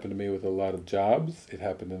lot. It happened to me with a lot of jobs. It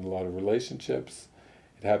happened in a lot of relationships.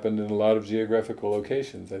 It happened in a lot of geographical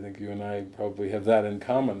locations. I think you and I probably have that in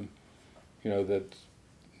common,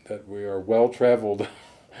 that we are well-traveled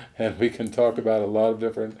and we can talk about a lot of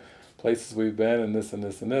different places we've been and this and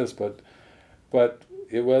this and this, but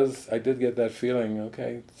I did get that feeling,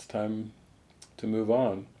 okay, it's time to move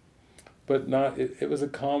on. But it was a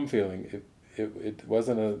calm feeling. It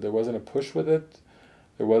wasn't there wasn't a push with it.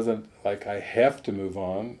 There wasn't like I have to move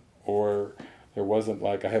on, or there wasn't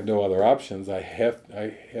like I have no other options, I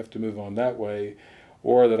have to move on that way,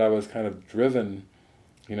 or that I was kind of driven,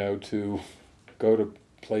 to go to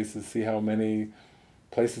places, see how many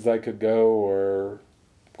places I could go, or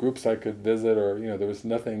groups I could visit, or, there was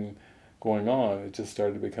nothing going on. It just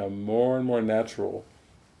started to become more and more natural.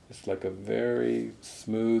 It's like a very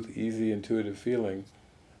smooth, easy, intuitive feeling.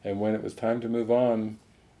 And when it was time to move on,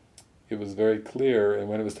 it was very clear. And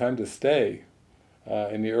when it was time to stay,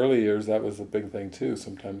 in the early years, that was a big thing too.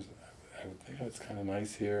 Sometimes I would think, oh, it's kind of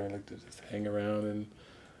nice here. I like to just hang around, and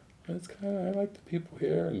I like the people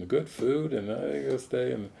here and the good food, and I go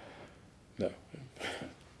stay. And no,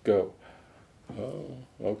 go. Oh,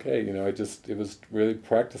 okay. It was really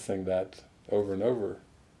practicing that over and over.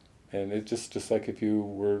 And it just like if you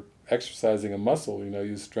were exercising a muscle,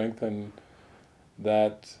 you strengthen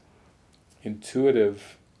that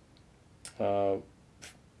intuitive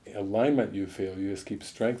alignment you feel. You just keep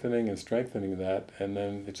strengthening and strengthening that, and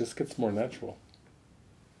then it just gets more natural.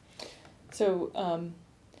 So,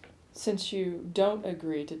 since you don't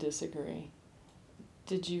agree to disagree,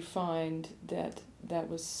 did you find that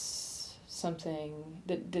was something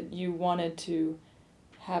that you wanted to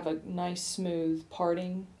have a nice, smooth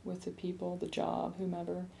parting with the people, the job,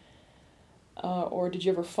 whomever? Or did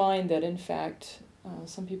you ever find that, in fact,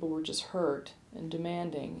 some people were just hurt and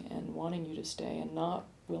demanding and wanting you to stay and not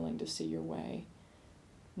willing to see your way,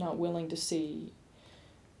 not willing to see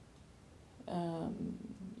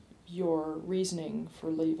your reasoning for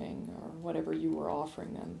leaving or whatever you were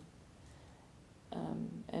offering them,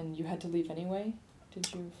 and you had to leave anyway?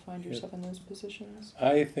 Did you find yourself in those positions?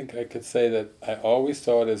 I think I could say that I always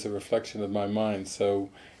saw it as a reflection of my mind. So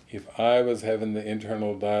if I was having the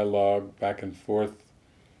internal dialogue back and forth,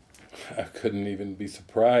 I couldn't even be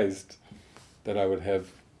surprised that I would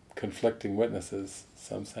have conflicting witnesses.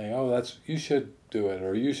 Some saying, "Oh, you should do it,"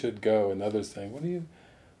 or "You should go," and others saying, "What are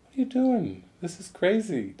you doing? This is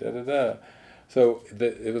crazy." Da da da. So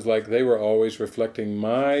it was like they were always reflecting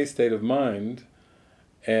my state of mind,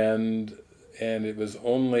 and it was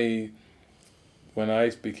only when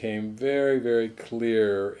I became very, very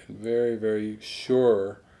clear and very, very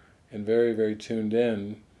sure and very, very tuned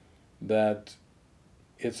in that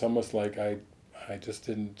it's almost like I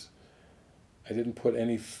didn't put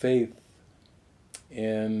any faith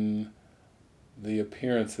in the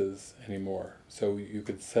appearances anymore. So you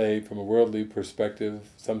could say, from a worldly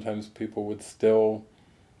perspective, sometimes people would still,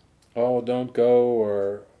 "Oh, don't go,"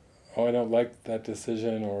 or "Oh, I don't like that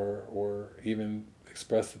decision," or even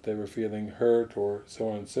express that they were feeling hurt, or so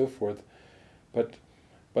on and so forth. But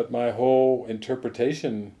my whole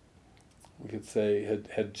interpretation, we could say,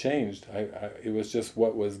 had changed. It was just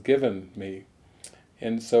what was given me.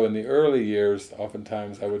 And so in the early years,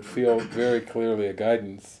 oftentimes I would feel very clearly a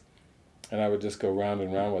guidance, and I would just go round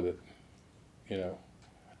and round with it,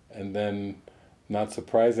 And then, not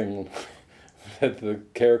surprising, that the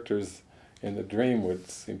characters in the dream would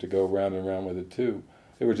seem to go round and round with it too.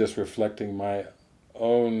 They were just reflecting my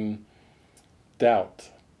own doubt.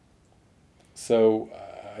 So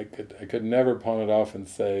I could never pawn it off and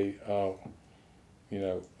say, "Oh,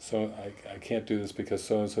 so I can't do this because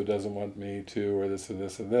so-and-so doesn't want me to," or this or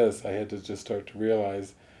this or this. I had to just start to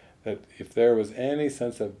realize that if there was any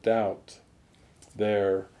sense of doubt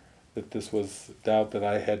there, that this was doubt that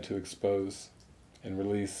I had to expose and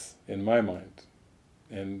release in my mind,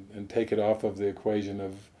 and take it off of the equation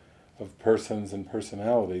of persons and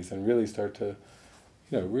personalities, and really start to,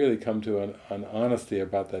 really come to an honesty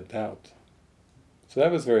about that doubt. So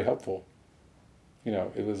that was very helpful.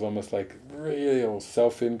 It was almost like real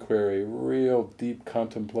self-inquiry, real deep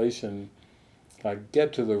contemplation, like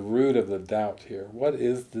get to the root of the doubt here. What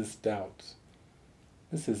is this doubt?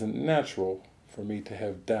 This isn't natural for me to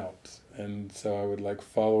have doubt, and so I would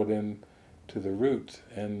follow it in to the root,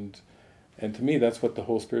 and to me that's what the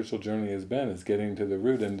whole spiritual journey has been, is getting to the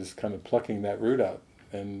root and just kind of plucking that root out,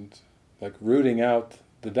 and rooting out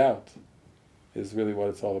the doubt is really what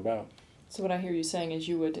it's all about. So what I hear you saying is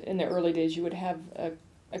you would, in the early days, you would have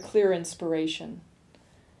a clear inspiration,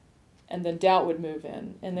 and then doubt would move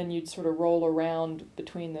in, and then you'd sort of roll around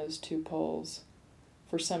between those two poles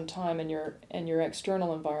for some time, and your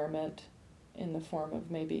external environment, in the form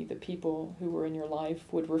of maybe the people who were in your life,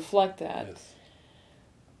 would reflect that. Yes.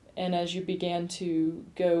 And as you began to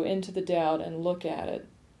go into the doubt and look at it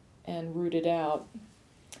and root it out,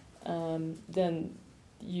 then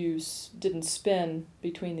you didn't spin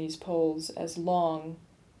between these poles as long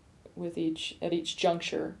at each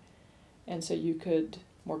juncture, and so you could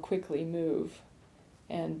more quickly move,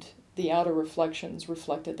 and the outer reflections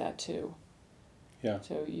reflected that too. Yeah.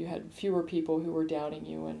 So you had fewer people who were doubting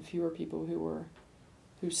you, and fewer people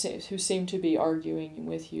who seemed to be arguing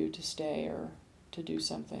with you to stay or to do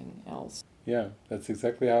something else. Yeah, that's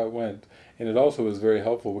exactly how it went. And it also was very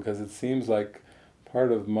helpful because it seems like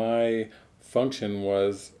part of my function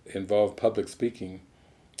involved public speaking.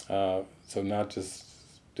 So not just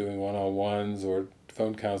doing one-on-ones or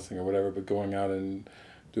phone counseling or whatever, but going out and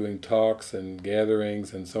doing talks and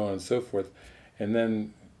gatherings and so on and so forth. And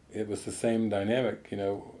then it was the same dynamic,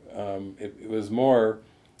 it was more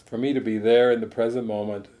for me to be there in the present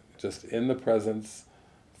moment, just in the presence,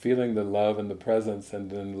 feeling the love and the presence,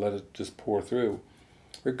 and then let it just pour through,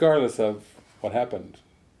 regardless of what happened,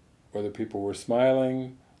 whether people were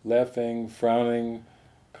smiling, laughing, frowning,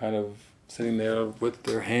 kind of sitting there with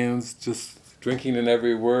their hands just drinking in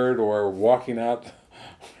every word, or walking out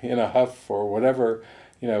in a huff or whatever.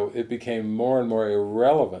 It became more and more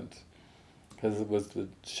irrelevant, because it was the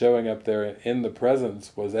showing up there in the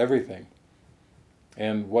presence was everything.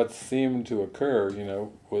 And what seemed to occur,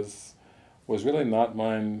 was really not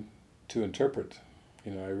mine to interpret. I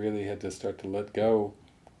really had to start to let go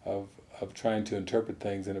of trying to interpret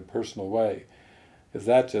things in a personal way, because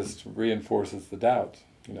that just reinforces the doubt.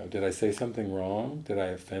 Did I say something wrong? Did I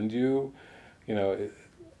offend you? You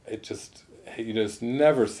just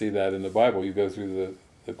never see that in the Bible. You go through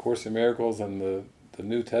the Course in Miracles and the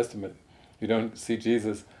New Testament, you don't see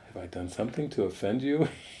Jesus, have I done something to offend you?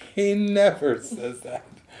 He never says that,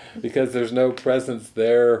 because there's no presence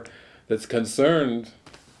there that's concerned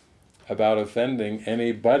about offending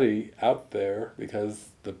anybody out there, because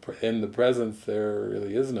in the presence there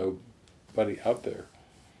really is nobody out there.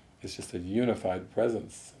 It's just a unified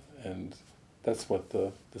presence, and that's what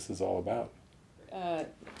this is all about.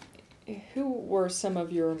 Who were some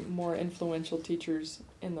of your more influential teachers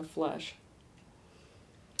in the flesh?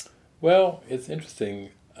 Well, it's interesting.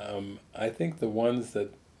 I think the ones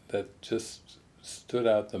that just stood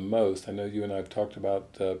out the most, I know you and I have talked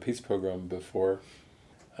about Peace Program before.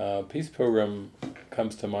 Peace Program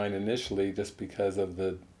comes to mind initially just because of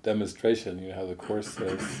the demonstration, how the Course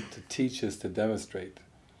says to teach is to demonstrate.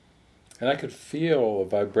 And I could feel a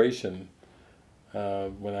vibration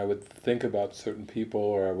when I would think about certain people,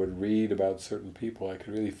 or I would read about certain people. I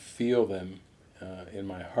could really feel them in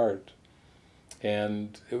my heart.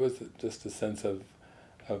 And it was just a sense of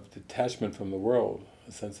detachment from the world,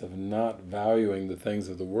 a sense of not valuing the things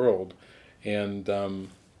of the world. And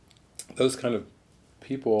those kind of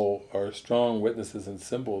people are strong witnesses and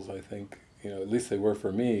symbols, I think. At least they were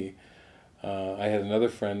for me. I had another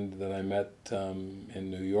friend that I met in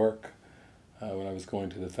New York when I was going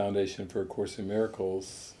to the Foundation for A Course in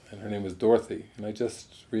Miracles, and her name was Dorothy. And I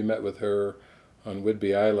just re-met with her on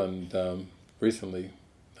Whidbey Island recently.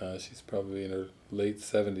 She's probably in her late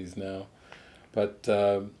 70s now. But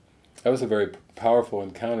that was a very powerful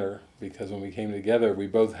encounter, because when we came together, we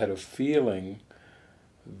both had a feeling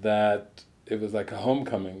that it was like a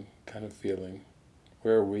homecoming kind of feeling,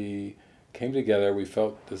 where we came together, we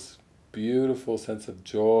felt this beautiful sense of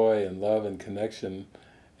joy and love and connection,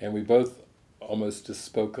 and we both almost just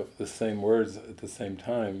spoke the same words at the same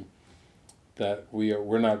time, that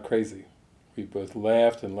we're not crazy. We both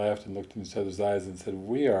laughed and looked in each other's eyes and said,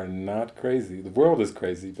 we are not crazy. The world is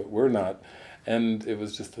crazy, but we're not. And it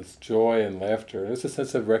was just this joy and laughter. It was a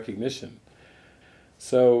sense of recognition.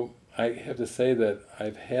 So I have to say that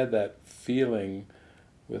I've had that feeling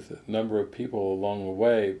with a number of people along the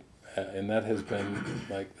way, and that has been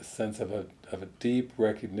like the sense of a deep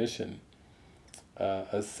recognition,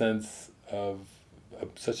 a sense of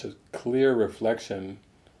such a clear reflection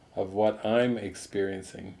of what I'm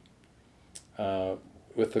experiencing.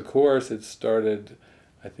 With the Course, it started,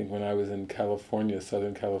 I think, when I was in California,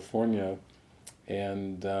 Southern California,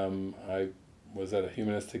 and I was at a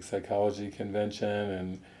humanistic psychology convention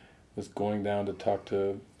and was going down to talk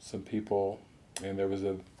to some people, and there was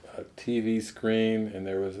a TV screen, and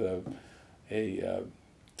there was a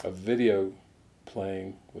video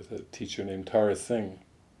playing with a teacher named Tara Singh.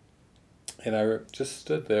 And I just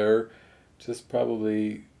stood there, just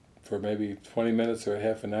probably for maybe 20 minutes or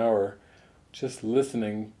half an hour, just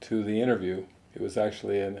listening to the interview. It was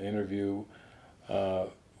actually an interview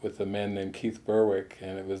with a man named Keith Berwick,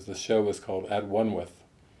 and the show was called At One With.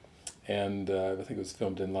 and I think it was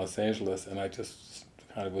filmed in Los Angeles, and I just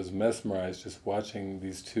kind of was mesmerized just watching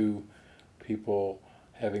these two people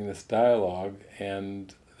having this dialogue,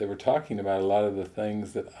 and they were talking about a lot of the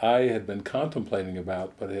things that I had been contemplating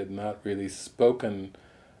about, but had not really spoken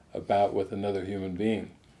about with another human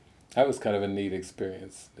being. That was kind of a neat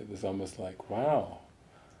experience. It was almost like, wow,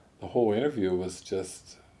 the whole interview was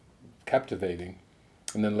just captivating.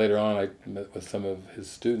 And then later on I met with some of his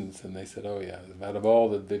students, and they said, oh yeah, out of all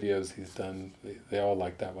the videos he's done, they all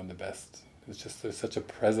liked that one the best. It was just, there's such a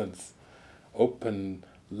presence, open,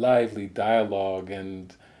 lively dialogue,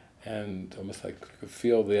 and almost like you could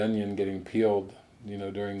feel the onion getting peeled,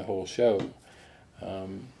 during the whole show.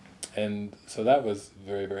 And so that was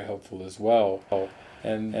very, very helpful as well. I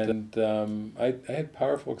had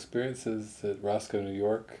powerful experiences at Roscoe, New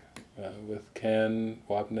York, with Ken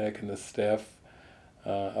Wapnick and the staff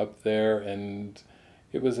up there, and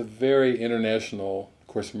it was a very international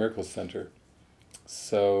Course in Miracles center.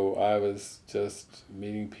 So I was just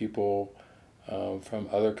meeting people from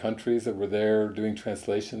other countries that were there doing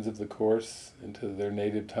translations of the Course into their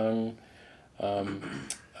native tongue.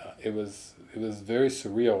 It was very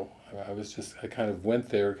surreal. I kind of went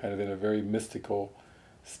there kind of in a very mystical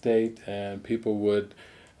state, and people would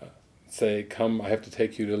say, come, I have to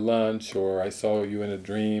take you to lunch, or I saw you in a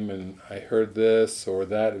dream and I heard this or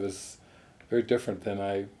that. It was very different than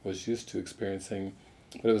I was used to experiencing,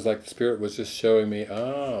 but it was like the Spirit was just showing me,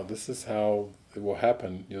 this is how it will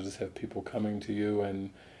happen. You'll just have people coming to you,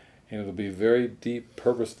 and it'll be very deep,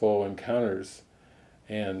 purposeful encounters,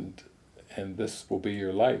 and this will be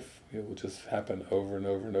your life. It will just happen over and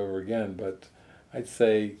over and over again. But I'd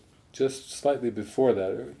say just slightly before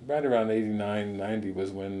that, right around 89, 90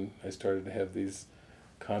 was when I started to have these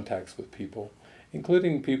contacts with people,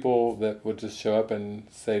 including people that would just show up and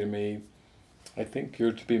say to me, I think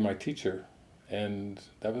you're to be my teacher. And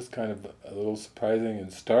that was kind of a little surprising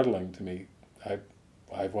and startling to me.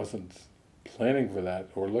 I wasn't planning for that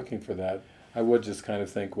or looking for that. I would just kind of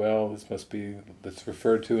think, well, that's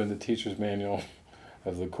referred to in the teacher's manual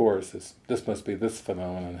of the Course. This must be this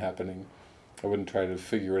phenomenon happening. I wouldn't try to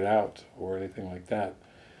figure it out or anything like that.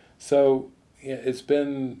 So yeah, it's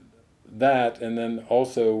been that, and then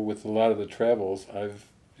also with a lot of the travels, I've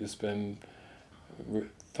just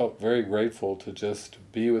felt very grateful to just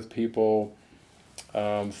be with people,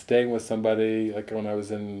 staying with somebody. Like when I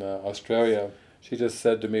was in Australia, she just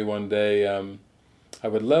said to me one day, I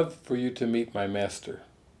would love for you to meet my master.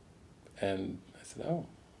 And I said, oh,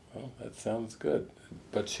 well, that sounds good.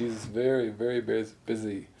 But she's very, very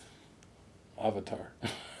busy avatar.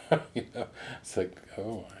 It's like,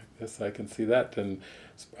 oh, I guess I can see that. And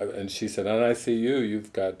she said, and I see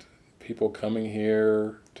you've got people coming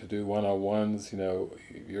here to do one-on-ones,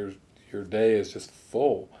 your day is just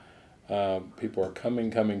full. People are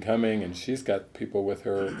coming, and she's got people with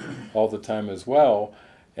her all the time as well.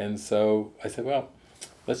 And so I said, well,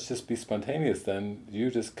 let's just be spontaneous then.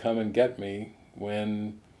 You just come and get me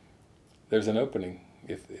when there's an opening.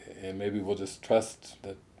 And maybe we'll just trust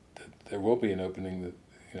that there will be an opening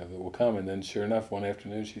that will come. And then sure enough, one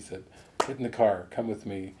afternoon she said, get in the car, come with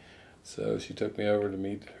me. So she took me over to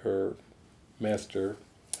meet her master,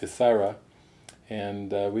 Isira,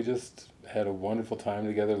 and we just had a wonderful time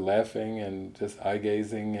together, laughing and just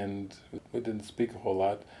eye-gazing, and we didn't speak a whole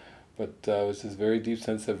lot, but it was this very deep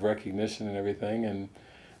sense of recognition and everything. And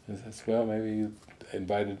says, well, maybe you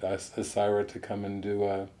invited Isira to come and do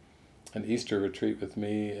an Easter retreat with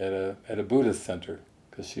me at a Buddhist center,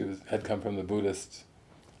 because she had come from the Buddhist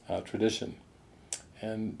tradition.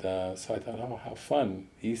 And so I thought, oh, how fun,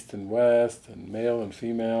 East and West, and male and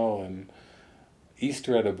female, and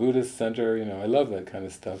Easter at a Buddhist center. I love that kind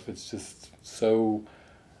of stuff. It's just so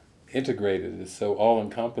integrated, it's so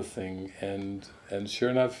all-encompassing, and sure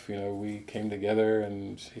enough, we came together,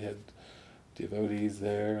 and she had devotees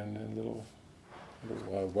there, and a little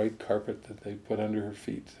white carpet that they put under her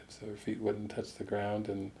feet, so her feet wouldn't touch the ground,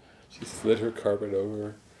 and she slid her carpet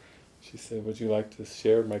over. She said, would you like to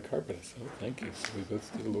share my carpet? I said, oh, thank you. So we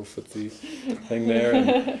both did a little footsie thing there,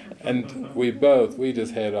 and we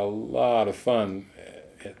just had a lot of fun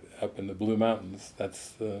up in the Blue Mountains. That's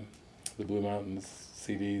the Blue Mountains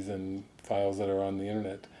CDs and files that are on the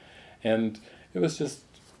internet. And it was just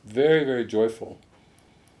very, very joyful.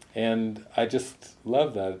 And I just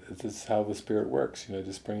love that. This is how the Spirit works,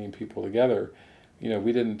 just bringing people together.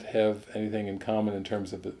 We didn't have anything in common in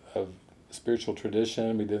terms of spiritual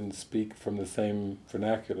tradition. We didn't speak from the same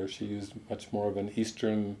vernacular. She used much more of an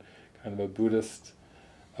Eastern, kind of a Buddhist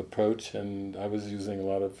approach, and I was using a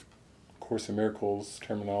lot of Course in Miracles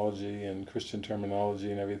terminology and Christian terminology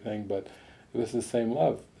and everything, but it was the same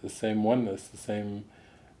love, the same oneness, the same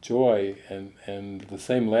joy and the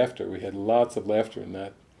same laughter. We had lots of laughter in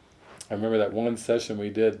that. I remember that one session we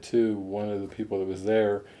did too, one of the people that was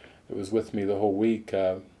there, that was with me the whole week,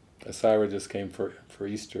 Asira just came for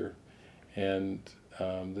Easter, and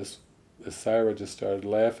this Asira just started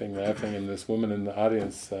laughing, and this woman in the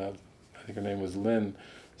audience, I think her name was Lynn,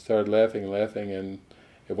 started laughing, and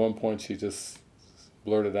at one point she just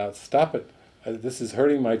blurted out, "Stop it! This is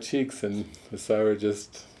hurting my cheeks," and Asira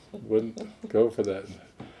just wouldn't go for that.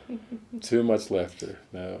 Too much laughter,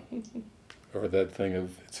 no. Or that thing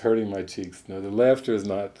of, it's hurting my cheeks. No, the laughter is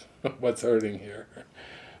not what's hurting here.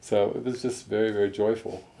 So it was just very, very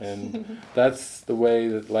joyful. And that's the way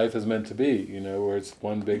that life is meant to be, where it's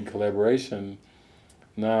one big collaboration,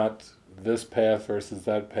 not this path versus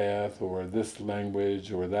that path, or this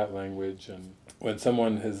language or that language. And when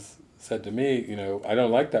someone has said to me, I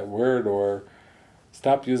don't like that word, or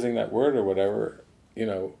stop using that word or whatever,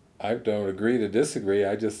 I don't agree to disagree.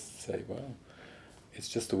 I just say, well, it's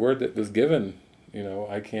just a word that was given.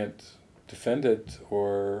 I can't defend it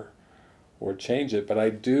or change it, but I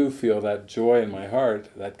do feel that joy in my heart,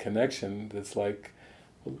 that connection that's like,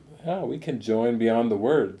 well, we can join beyond the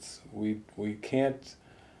words. We can't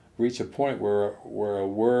reach a point where a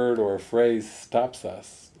word or a phrase stops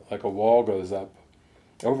us, like a wall goes up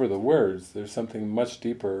over the words. There's something much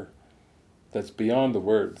deeper that's beyond the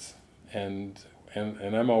words, and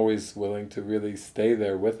I'm always willing to really stay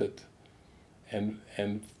there with it, and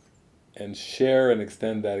share and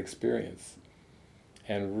extend that experience,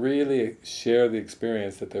 and really share the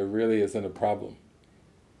experience that there really isn't a problem.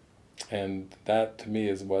 And that to me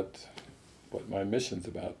is what my mission's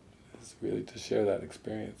about, is really to share that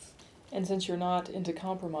experience. And since you're not into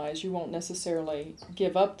compromise, you won't necessarily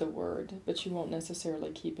give up the word, but you won't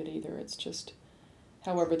necessarily keep it either. It's just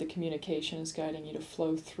however the communication is guiding you to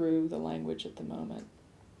flow through the language at the moment.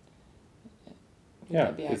 Would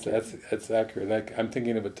that be accurate? That's accurate. Like, I'm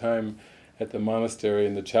thinking of a time at the monastery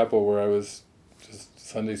in the chapel where I was just,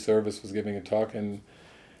 Sunday service was giving a talk, and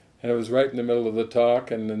I was right in the middle of the talk,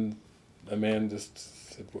 and then a man just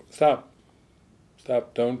said, stop,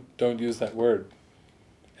 don't use that word.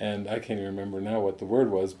 And I can't even remember now what the word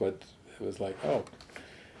was, but it was like, oh,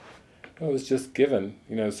 it was just given,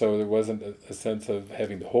 so there wasn't a sense of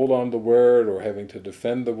having to hold on to the word, or having to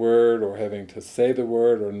defend the word, or having to say the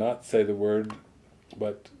word or not say the word,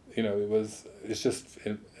 but it's just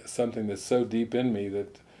something that's so deep in me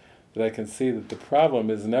that I can see that the problem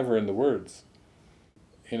is never in the words.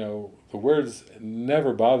 The words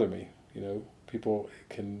never bother me. People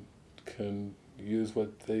can use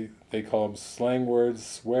what they call them slang words,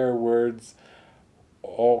 swear words,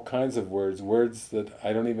 all kinds of words that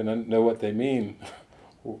I don't even know what they mean,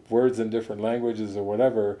 words in different languages or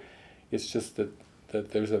whatever. It's just that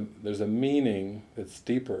there's a meaning that's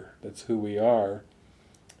deeper, that's who we are,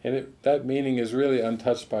 and that meaning is really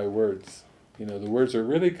untouched by words. The words are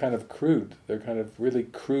really kind of crude. They're kind of really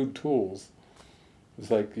crude tools. It's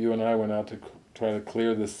like you and I went out to try to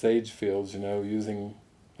clear the sage fields, using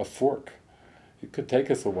a fork. It could take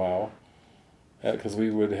us a while, because we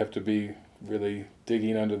would have to be really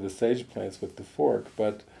digging under the sage plants with the fork,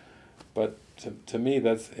 but to me,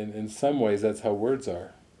 that's in some ways that's how words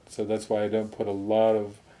are. So that's why I don't put a lot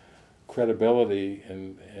of credibility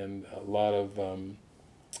and a lot of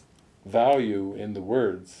value in the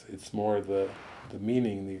words. It's more the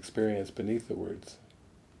meaning, the experience beneath the words.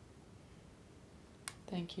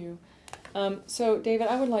 Thank you. So David,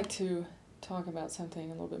 I would like to talk about something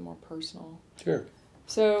a little bit more personal. Sure.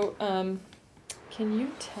 So can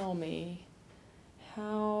you tell me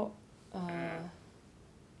how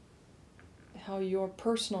your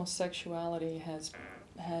personal sexuality has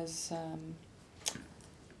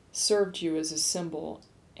served you as a symbol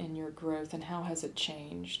in your growth, and how has it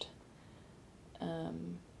changed?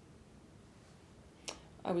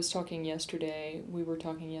 We were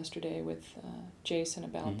talking yesterday with Jason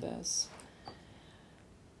about this,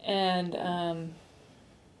 and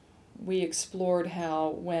we explored how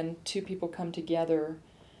when two people come together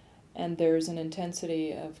and there's an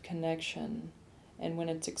intensity of connection, and when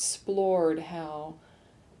it's explored how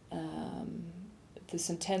this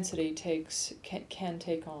intensity can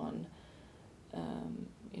take on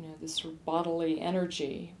this sort of bodily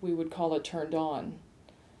energy, we would call it turned on.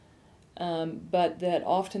 But that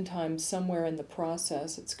oftentimes somewhere in the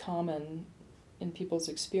process, it's common in people's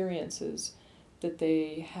experiences that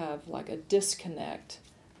they have like a disconnect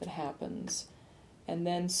that happens, and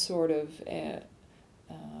then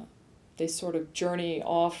they sort of journey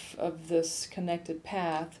off of this connected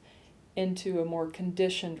path into a more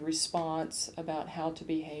conditioned response about how to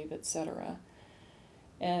behave, etc.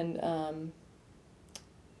 And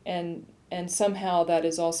and somehow that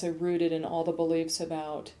is also rooted in all the beliefs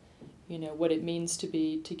about, you know, what it means to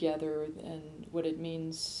be together, and what it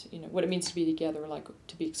means, you know, what it means to be together, like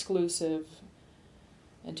to be exclusive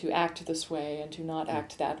and to act this way and to not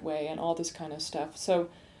act that way and all this kind of stuff. So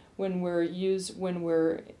when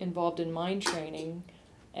we're involved in mind training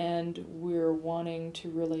and we're wanting to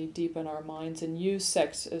really deepen our minds and use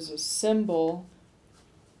sex as a symbol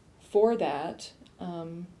for that,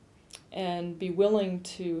 and be willing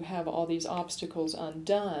to have all these obstacles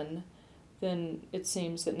undone, then it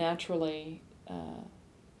seems that naturally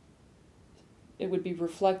it would be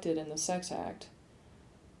reflected in the sex act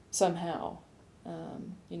somehow.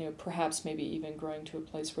 You know, perhaps maybe even growing to a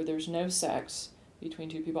place where there's no sex between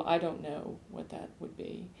two people. I don't know what that would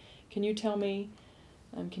be. Can you tell me,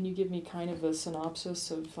 can you give me kind of a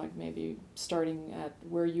synopsis of like maybe starting at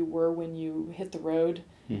where you were when you hit the road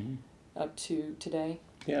up to today?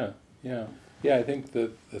 Yeah. I think the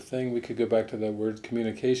thing, we could go back to the word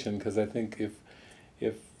communication, because I think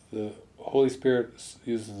if the Holy Spirit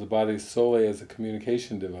uses the body solely as a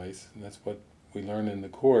communication device, and that's what we learn in the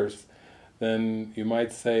Course, then you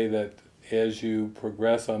might say that as you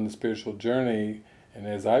progress on the spiritual journey, and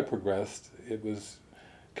as I progressed, it was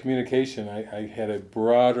communication. I had a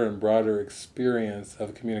broader and broader experience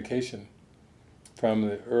of communication from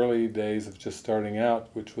the early days of just starting out,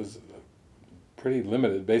 which was pretty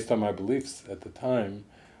limited based on my beliefs at the time,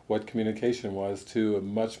 what communication was, to a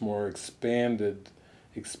much more expanded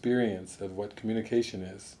experience of what communication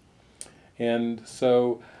is. And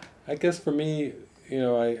so I guess for me, you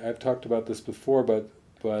know, I've talked about this before, but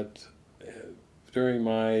during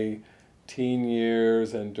my teen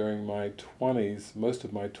years and during my 20s, most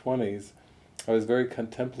of my 20s, I was very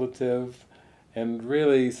contemplative, and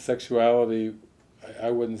really sexuality,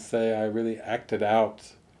 I wouldn't say I really acted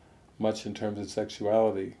out much in terms of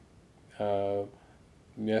sexuality.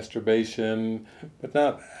 Masturbation, but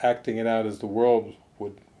not acting it out as the world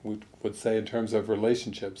would say in terms of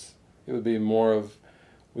relationships. It would be more of,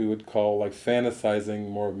 we would call like fantasizing,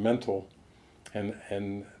 more mental,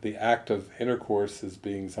 and the act of intercourse as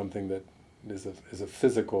being something that is a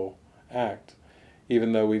physical act,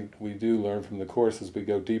 even though we do learn from the Course as we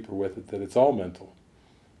go deeper with it that it's all mental,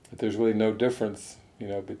 that there's really no difference, you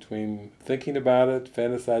know, between thinking about it,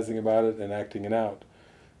 fantasizing about it, and acting it out.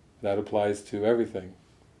 That applies to everything.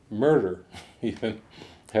 Murder, even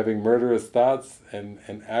having murderous thoughts and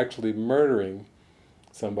actually murdering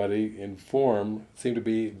somebody in form seem to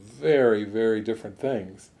be very, very different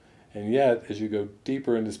things. And yet, as you go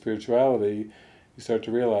deeper into spirituality, you start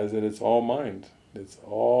to realize that it's all mind. It's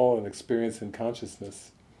all an experience in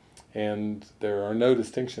consciousness. And there are no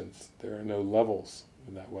distinctions. There are no levels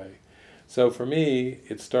in that way. So for me,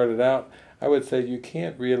 it started out, I would say you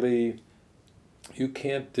can't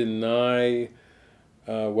deny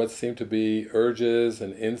what seem to be urges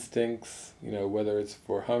and instincts, you know, whether it's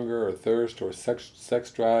for hunger or thirst or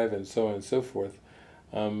sex drive and so on and so forth.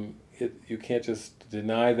 You can't just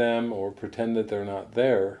deny them or pretend that they're not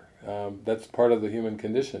there. That's part of the human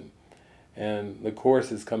condition. And the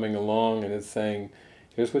Course is coming along and it's saying,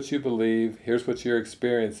 here's what you believe, here's what you're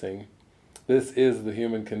experiencing. This is the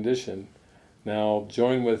human condition. Now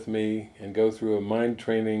join with me and go through a mind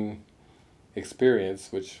training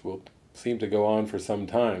experience, which will seem to go on for some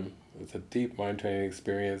time. It's a deep mind training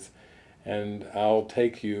experience, and I'll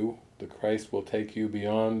take you, the Christ will take you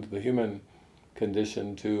beyond the human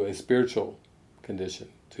condition to a spiritual condition,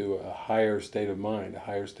 to a higher state of mind, a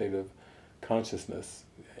higher state of consciousness,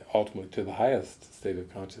 ultimately to the highest state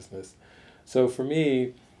of consciousness. So for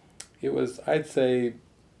me, it was, I'd say,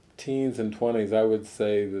 teens and 20s, I would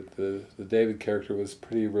say that the David character was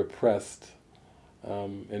pretty repressed,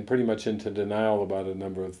 and pretty much into denial about a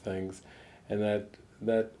number of things, and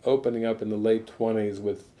that opening up in the late 20s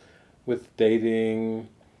with dating,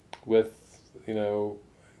 with, you know,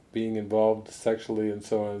 being involved sexually and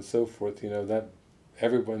so on and so forth, you know, that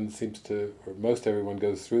everyone seems to, or most everyone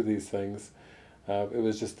goes through these things. It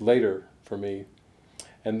was just later for me.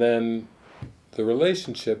 And then the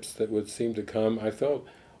relationships that would seem to come, I felt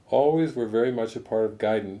always were very much a part of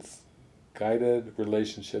guidance. Guided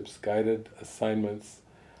relationships, guided assignments.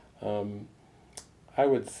 I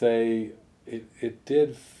would say it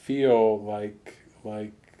did feel like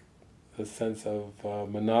the sense of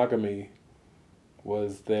monogamy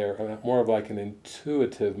was there, more of like an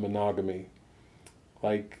intuitive monogamy,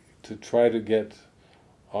 like to try to get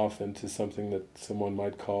off into something that someone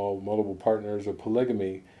might call multiple partners or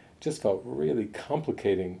polygamy. Just felt really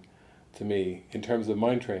complicating to me in terms of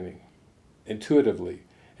mind training, intuitively.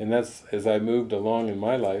 And that's, as I moved along in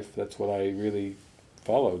my life, that's what I really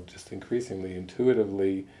followed, just increasingly,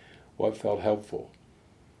 intuitively, what felt helpful.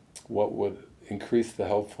 what would increase the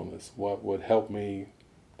helpfulness, what would help me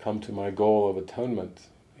come to my goal of atonement,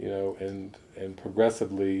 and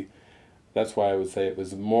progressively. That's why I would say it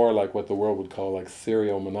was more like what the world would call like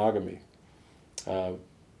serial monogamy.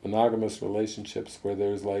 Monogamous relationships where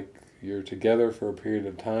there's like, you're together for a period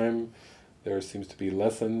of time, there seems to be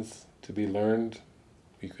lessons to be learned.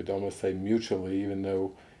 You could almost say mutually, even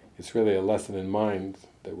though it's really a lesson in mind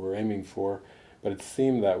that we're aiming for, but it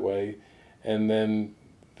seemed that way. And then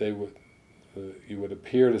you would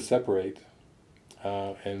appear to separate,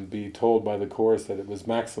 and be told by the Course that it was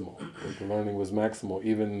maximal, that the learning was maximal,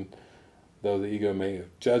 even though the ego may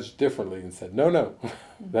have judged differently and said, no,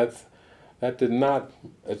 that did not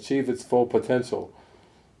achieve its full potential.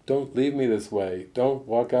 Don't leave me this way. Don't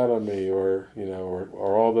walk out on me, or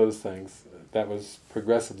all those things. That was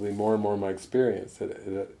progressively more and more my experience.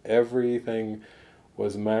 That everything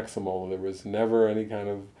was maximal. There was never any kind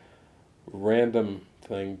of random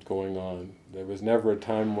thing going on. There was never a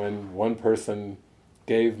time when one person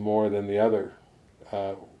gave more than the other,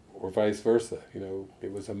 or vice versa.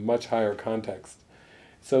 It was a much higher context.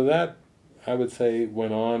 So that, I would say,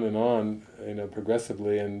 went on and on,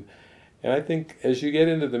 progressively. And I think as you get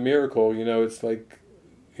into the miracle, it's like,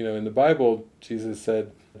 in the Bible, Jesus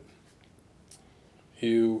said,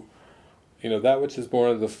 that which is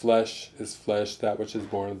born of the flesh is flesh, that which is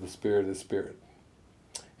born of the Spirit is spirit.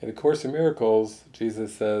 In the Course in Miracles,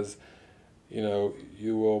 Jesus says,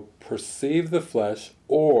 you will perceive the flesh,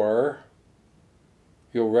 or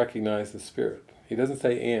you'll recognize the Spirit. He doesn't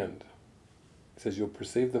say and. He says you'll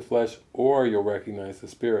perceive the flesh, or you'll recognize the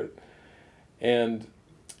Spirit. And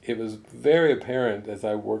it was very apparent as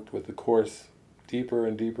I worked with the Course deeper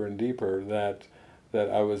and deeper and deeper that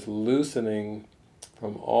I was loosening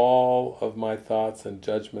from all of my thoughts and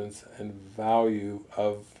judgments and value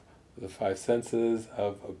of the five senses,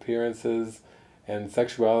 of appearances, and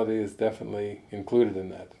sexuality is definitely included in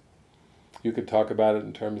that. You could talk about it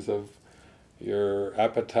in terms of your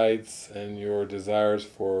appetites and your desires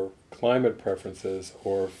for climate preferences,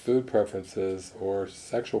 or food preferences, or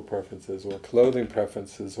sexual preferences, or clothing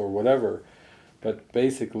preferences, or whatever. But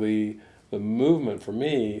basically, the movement for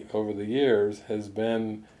me over the years has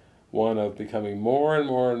been one of becoming more and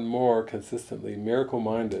more and more consistently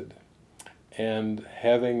miracle-minded, and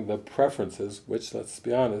having the preferences, which, let's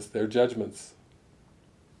be honest, they're judgments.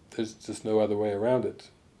 There's just no other way around it.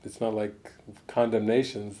 It's not like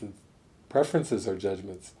condemnations. Preferences are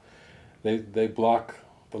judgments. They block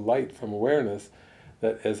the light from awareness.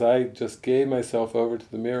 That as I just gave myself over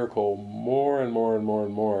to the miracle more and more and more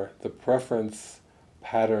and more, the preference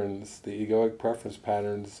patterns, the egoic preference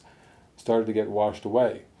patterns, started to get washed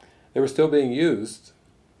away. They were still being used.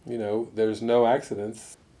 There's no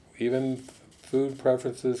accidents. Even food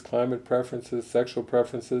preferences, climate preferences, sexual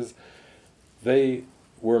preferences, they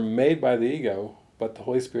were made by the ego, but the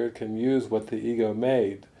Holy Spirit can use what the ego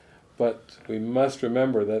made. But we must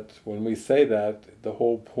remember that when we say that, the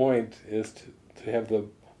whole point is to have the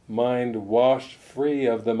mind washed free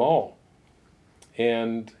of them all.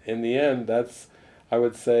 And in the end, that's, I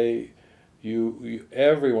would say,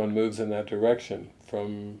 everyone moves in that direction,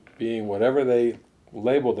 from being whatever they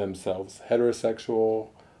label themselves, heterosexual,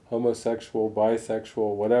 homosexual,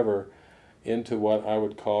 bisexual, whatever, into what I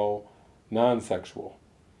would call non-sexual.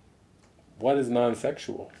 What is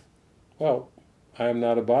non-sexual? Well, I am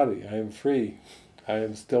not a body, I am free, I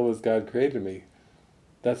am still as God created me.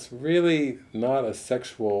 That's really not a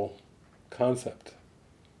sexual concept.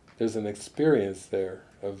 There's an experience there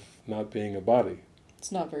of not being a body.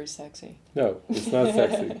 It's not very sexy. No, it's not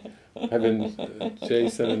sexy.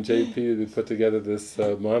 Jason and JP who put together this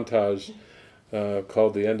montage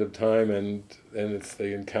called The End of Time, and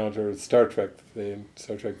they encounter Star Trek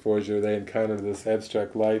Voyager. They encounter this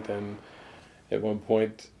abstract light, and at one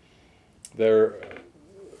point they're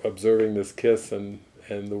observing this kiss, and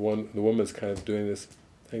the woman's kind of doing this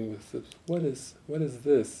thing with this, what is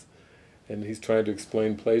this? And he's trying to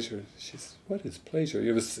explain pleasure. She's, what is pleasure?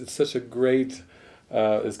 It's such a great.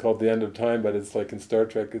 It's called The End of Time, but it's like in Star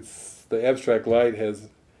Trek. It's the abstract light is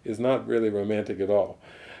not really romantic at all.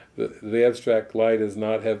 The abstract light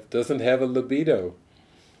doesn't have a libido.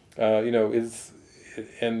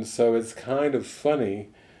 And so it's kind of funny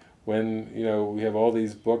when we have all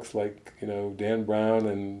these books like Dan Brown,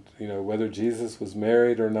 and whether Jesus was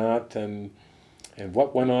married or not, and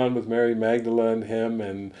what went on with Mary Magdalene and him,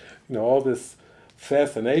 and all this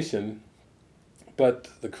fascination. But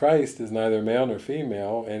the Christ is neither male nor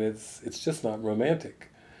female, and it's just not romantic.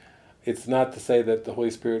 It's not to say that the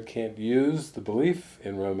Holy Spirit can't use the belief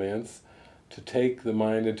in romance to take the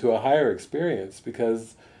mind into a higher experience,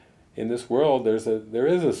 because in this world there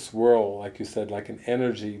is a swirl, like you said, like an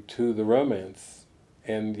energy to the romance.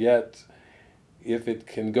 And yet, if it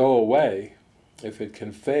can go away, if it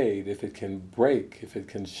can fade, if it can break, if it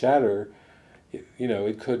can shatter,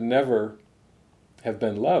 it could never have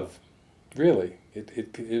been love, really.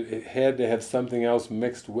 It had to have something else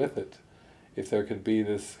mixed with it, if there could be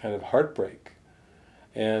this kind of heartbreak.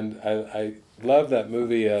 And I love that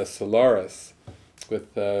movie Solaris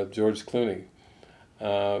with George Clooney.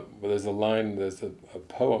 Where there's a line, there's a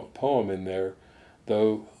poem in there,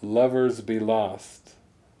 though lovers be lost,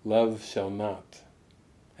 love shall not,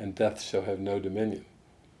 and death shall have no dominion.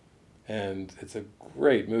 And it's a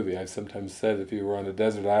great movie. I've sometimes said if you were on a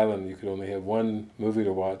desert island and you could only have one movie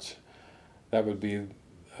to watch, that would be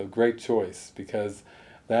a great choice, because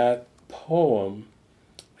that poem,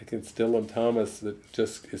 like in Still and Thomas, that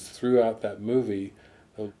just is throughout that movie,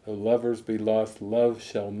 the lovers be lost, love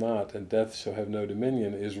shall not, and death shall have no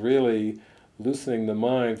dominion, is really loosening the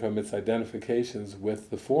mind from its identifications with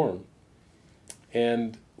the form.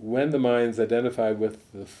 And when the mind's identified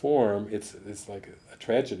with the form, it's like a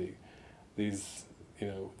tragedy. These,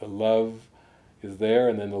 the love is there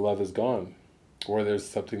and then the love is gone. Or there's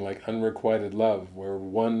something like unrequited love, where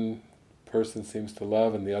one person seems to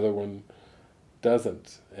love and the other one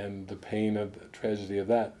doesn't, and the pain of the tragedy of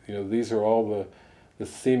that. These are all the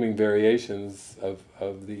seeming variations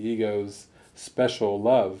of the ego's special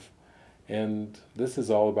love, and this is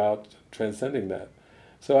all about transcending that.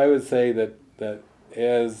 So I would say that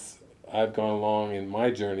as I've gone along in my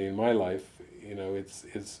journey, in my life,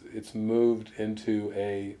 it's moved into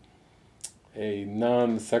a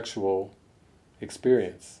non-sexual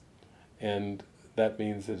experience, and that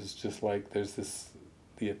means that it's just like there's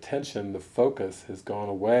the attention, the focus has gone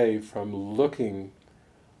away from looking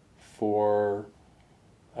for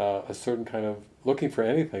a certain kind of, looking for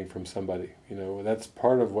anything from somebody. That's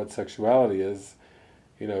part of what sexuality is.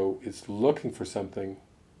 It's looking for something.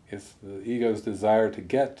 It's the ego's desire to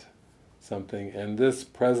get something, and this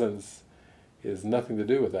presence is nothing to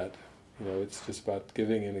do with that. It's just about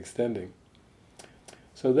giving and extending.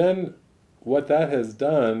 So then, what that has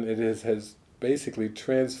done, it has basically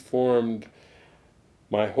transformed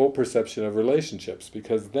my whole perception of relationships,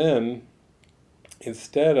 because then,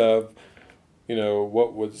 instead of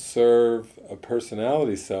what would serve a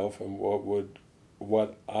personality self and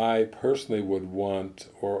what I personally would want,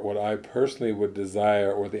 or what I personally would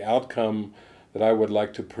desire, or the outcome that I would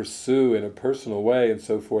like to pursue in a personal way and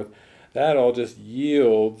so forth, that all just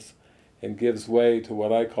yields and gives way to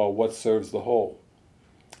what I call what serves the whole.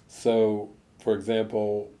 So, for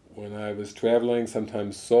example, when I was traveling,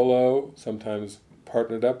 sometimes solo, sometimes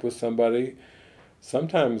partnered up with somebody,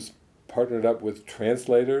 sometimes partnered up with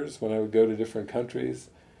translators when I would go to different countries,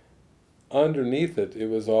 underneath it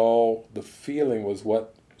was all, the feeling was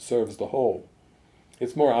what serves the whole.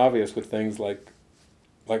 It's more obvious with things like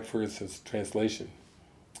for instance, translation.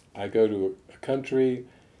 I go to a country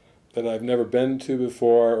that I've never been to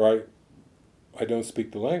before, or I don't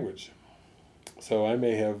speak the language. So I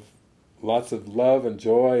may have lots of love and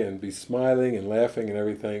joy and be smiling and laughing and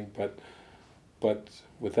everything, but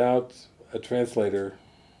without a translator,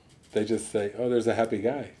 they just say, oh, there's a happy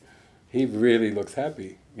guy. He really looks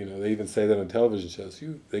happy. They even say that on television shows.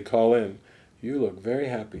 They call in, you look very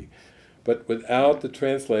happy. But without the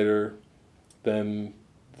translator, then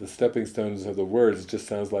the stepping stones of the words just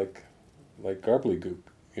sounds like gobbledygook,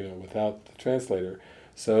 without the translator.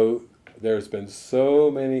 So there's been so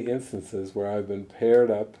many instances where I've been paired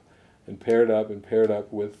up and paired up and paired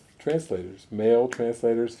up with translators, male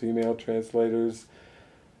translators, female translators,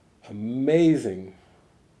 amazing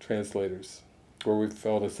translators, where we've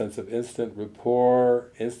felt a sense of instant rapport,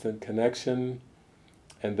 instant connection,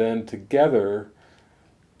 and then together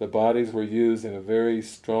the bodies were used in a very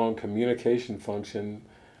strong communication function,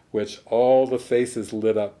 which all the faces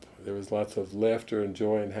lit up. There was lots of laughter and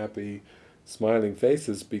joy and happy, smiling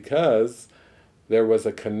faces, because there was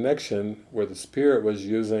a connection where the spirit was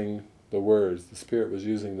using the words, the spirit was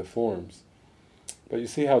using the forms. But you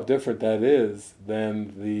see how different that is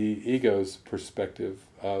than the ego's perspective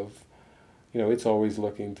of, it's always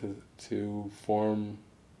looking to form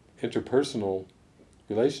interpersonal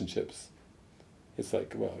relationships. It's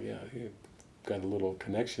like, well, yeah, you've got a little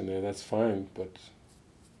connection there, that's fine, but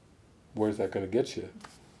where's that going to get you?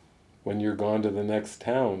 When you're gone to the next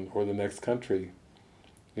town or the next country,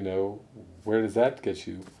 where does that get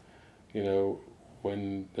you?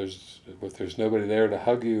 If there's nobody there to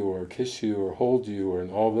hug you or kiss you or hold you or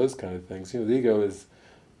and all those kind of things, the ego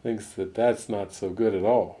thinks that that's not so good at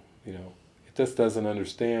all. It just doesn't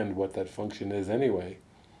understand what that function is anyway.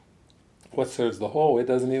 What serves the whole? It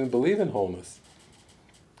doesn't even believe in wholeness.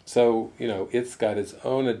 So, it's got its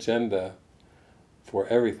own agenda for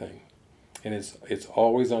everything. And it's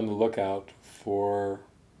always on the lookout for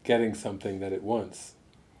getting something that it wants.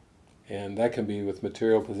 And that can be with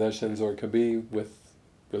material possessions, or it can be with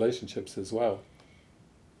relationships as well.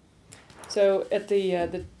 So at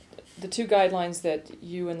the two guidelines that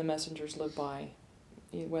you and the messengers live by,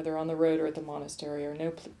 whether on the road or at the monastery, are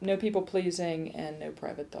no people pleasing and no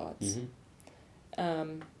private thoughts.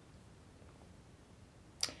 Mm-hmm.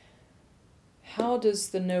 How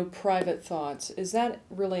does the no private thoughts, is that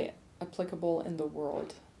really applicable in the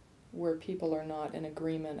world where people are not in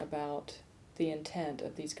agreement about the intent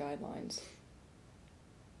of these guidelines?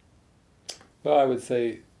 Well, I would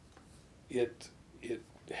say it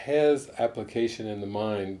has application in the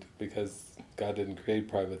mind because God didn't create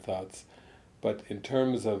private thoughts. But in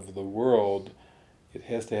terms of the world, it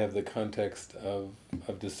has to have the context of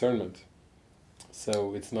discernment.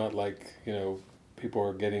 So it's not like, people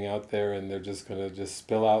are getting out there and they're just going to just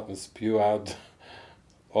spill out and spew out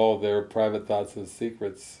all their private thoughts and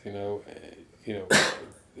secrets,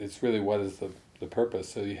 it's really what is the purpose.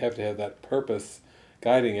 So you have to have that purpose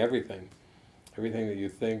guiding everything. Everything that you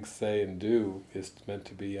think, say, and do is meant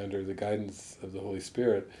to be under the guidance of the Holy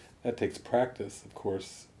Spirit. That takes practice, of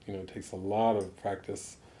course. It takes a lot of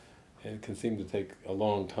practice, and it can seem to take a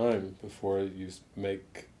long time before you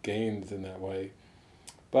make gains in that way.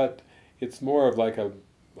 But it's more of like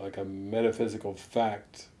a metaphysical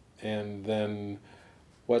fact, and then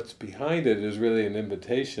what's behind it is really an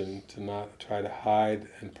invitation to not try to hide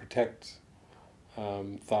and protect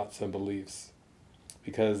thoughts and beliefs,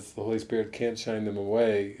 because the Holy Spirit can't shine them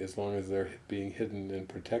away as long as they're being hidden and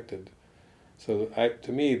protected. So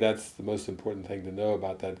to me, that's the most important thing to know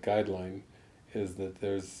about that guideline, is that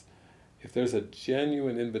if there's a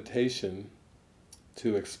genuine invitation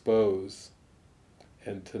to expose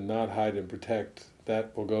and to not hide and protect,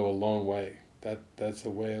 that will go a long way. That's a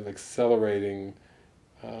way of accelerating,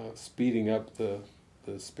 speeding up the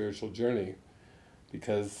spiritual journey,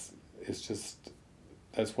 because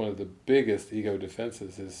that's one of the biggest ego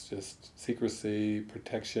defenses, is just secrecy,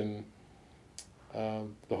 protection.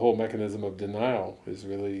 The whole mechanism of denial is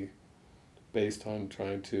really based on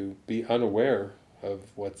trying to be unaware of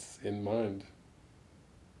what's in mind.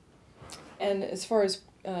 And as far as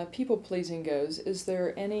people-pleasing goes, is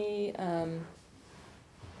there any...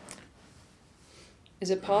 is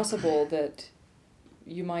it possible that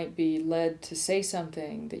you might be led to say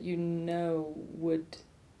something that would...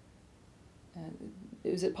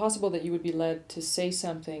 is it possible that you would be led to say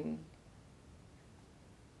something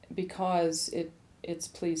because it's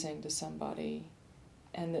pleasing to somebody,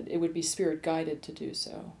 and that it would be spirit-guided to do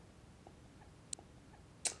so?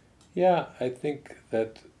 Yeah, I think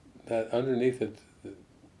that underneath it,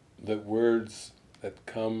 the words that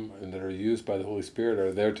come and that are used by the Holy Spirit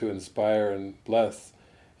are there to inspire and bless.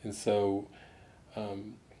 And so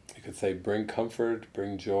you could say bring comfort,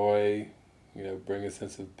 bring joy, bring a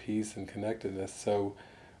sense of peace and connectedness. So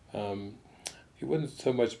it wouldn't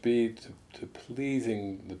so much be to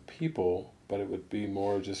pleasing the people, but it would be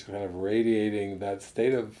more just kind of radiating that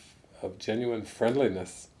state of genuine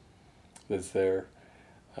friendliness that's there.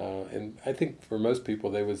 And I think for most people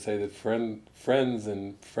they would say that friends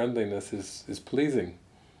and friendliness is pleasing.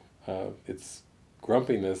 It's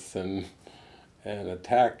grumpiness and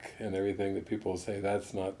attack and everything that people say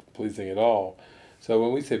that's not pleasing at all. So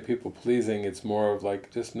when we say people pleasing, it's more of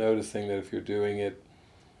like just noticing that if you're doing it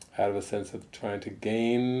out of a sense of trying to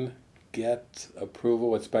get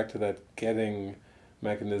approval, it's back to that getting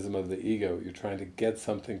mechanism of the ego. You're trying to get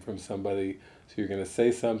something from somebody, so you're going to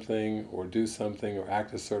say something or do something or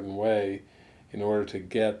act a certain way in order to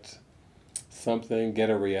get something, get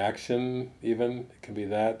a reaction even, it can be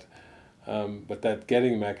that. But that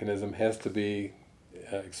getting mechanism has to be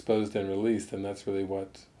exposed and released, and that's really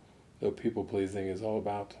what the people-pleasing is all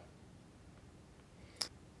about.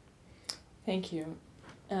 Thank you.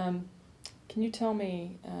 Can you tell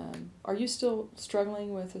me, are you still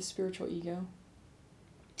struggling with a spiritual ego?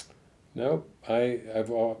 No,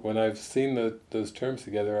 when I've seen those terms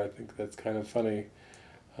together, I think that's kind of funny.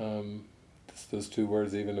 Those two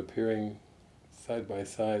words even appearing side by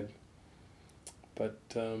side. But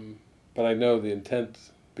I know the intent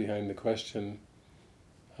behind the question.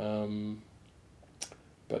 But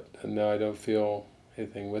no, I don't feel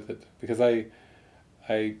anything with it, because I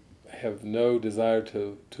have no desire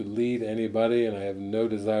to lead anybody, and I have no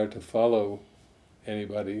desire to follow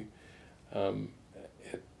anybody.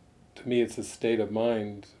 To me, it's a state of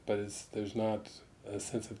mind, but there's not a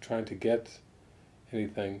sense of trying to get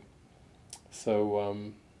anything.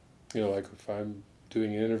 So, like if I'm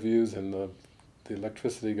doing interviews and the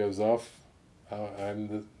electricity goes off,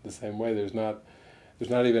 I'm the same way. There's not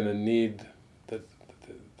even a need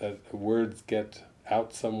that words get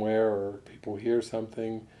out somewhere or people hear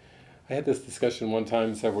something. I had this discussion one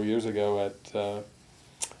time several years ago at,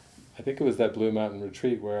 I think it was that Blue Mountain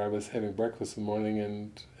retreat, where I was having breakfast in the morning,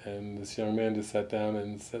 and this young man just sat down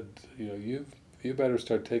and said, you better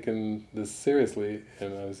start taking this seriously.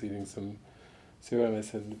 And I was eating some cereal, and I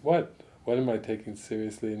said, what am I taking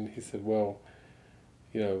seriously? And he said, well,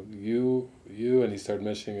 you, and he started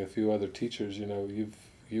mentioning a few other teachers,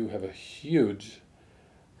 you have a huge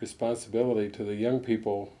responsibility to the young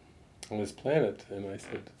people on this planet. And I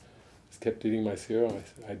said, just kept eating my cereal, and I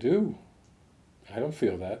said, I do. I don't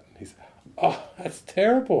feel that. And he said, oh, that's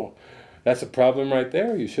terrible. That's a problem right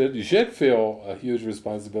there. You should feel a huge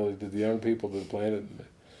responsibility to the young people, to the planet.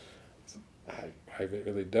 I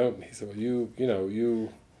really don't. And he said, well, you,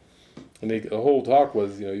 and the whole talk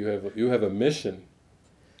was, you have a mission,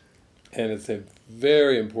 and it's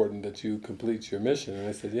very important that you complete your mission. And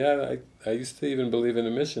I said, yeah, I used to even believe in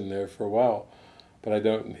a mission there for a while, but I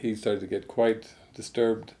don't. And he started to get quite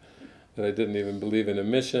disturbed that I didn't even believe in a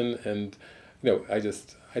mission. And I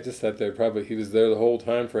just sat there. Probably he was there the whole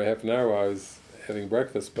time for a half an hour while I was having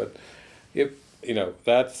breakfast. But if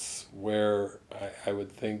that's where I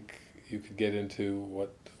would think you could get into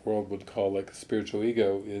what the world would call like a spiritual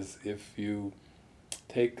ego, is if you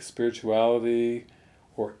take spirituality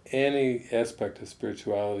or any aspect of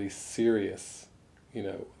spirituality serious,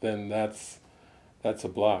 then that's a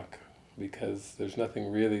block, because there's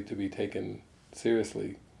nothing really to be taken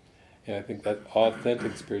seriously. And I think that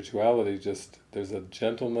authentic spirituality, there's a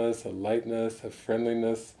gentleness, a lightness, a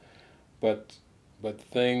friendliness, but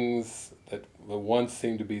things that once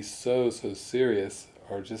seemed to be so serious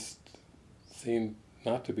are just seem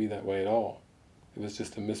not to be that way at all. It was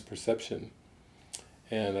just a misperception.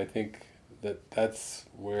 And I think that's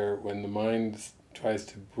where, when the mind tries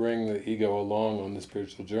to bring the ego along on the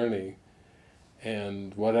spiritual journey,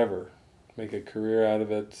 and make a career out of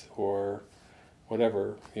it, or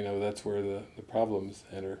whatever, that's where the problems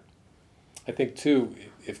enter. I think too,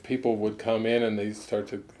 if people would come in and they start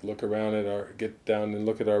to look around get down and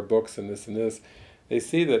look at our books and this, they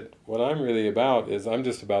see that what I'm really about is, I'm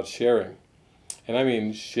just about sharing. And I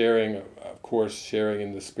mean sharing, of course, sharing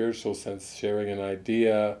in the spiritual sense, sharing an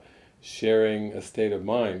idea, sharing a state of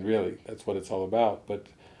mind, really. That's what it's all about. But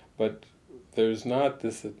there's not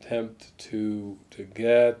this attempt to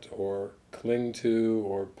get or cling to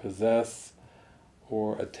or possess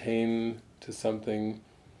or attain to something.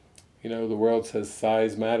 The world says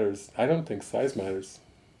size matters. I don't think size matters.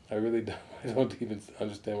 I really don't. I don't even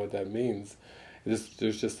understand what that means.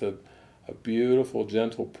 There's just a beautiful,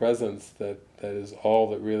 gentle presence that is all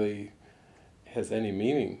that really has any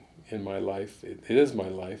meaning in my life. It is my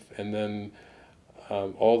life. And then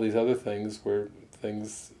all these other things, where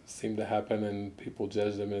things seem to happen and people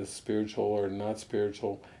judge them as spiritual or not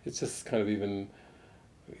spiritual, it's just kind of, even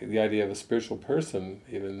the idea of a spiritual person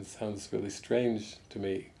even sounds really strange to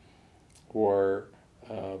me. Or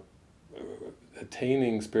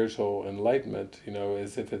attaining spiritual enlightenment,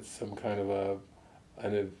 as if it's some kind of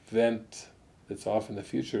an event that's off in the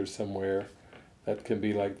future somewhere, that can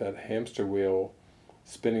be like that hamster wheel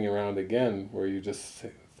spinning around again, where you just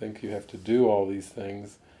think you have to do all these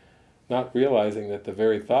things, not realizing that the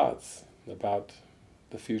very thoughts about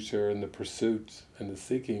the future and the pursuit and the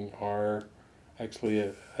seeking are actually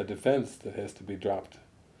a defense that has to be dropped.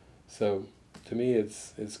 So to me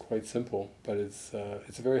it's quite simple, but it's a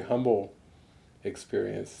very humble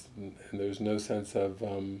experience, and there's no sense of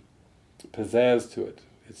pizzazz to it.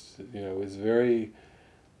 It's very,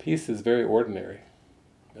 peace is very ordinary,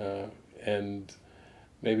 and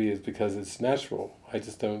maybe it's because it's natural. I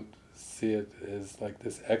just don't see it as like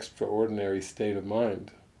this extraordinary state of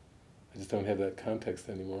mind. I just don't have that context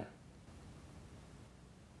anymore.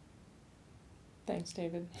 Thanks,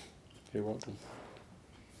 David. You're welcome.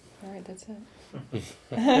 All right, that's it.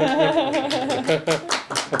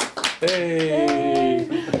 Hey! Yay!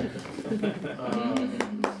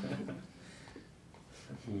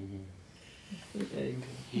 Mhm.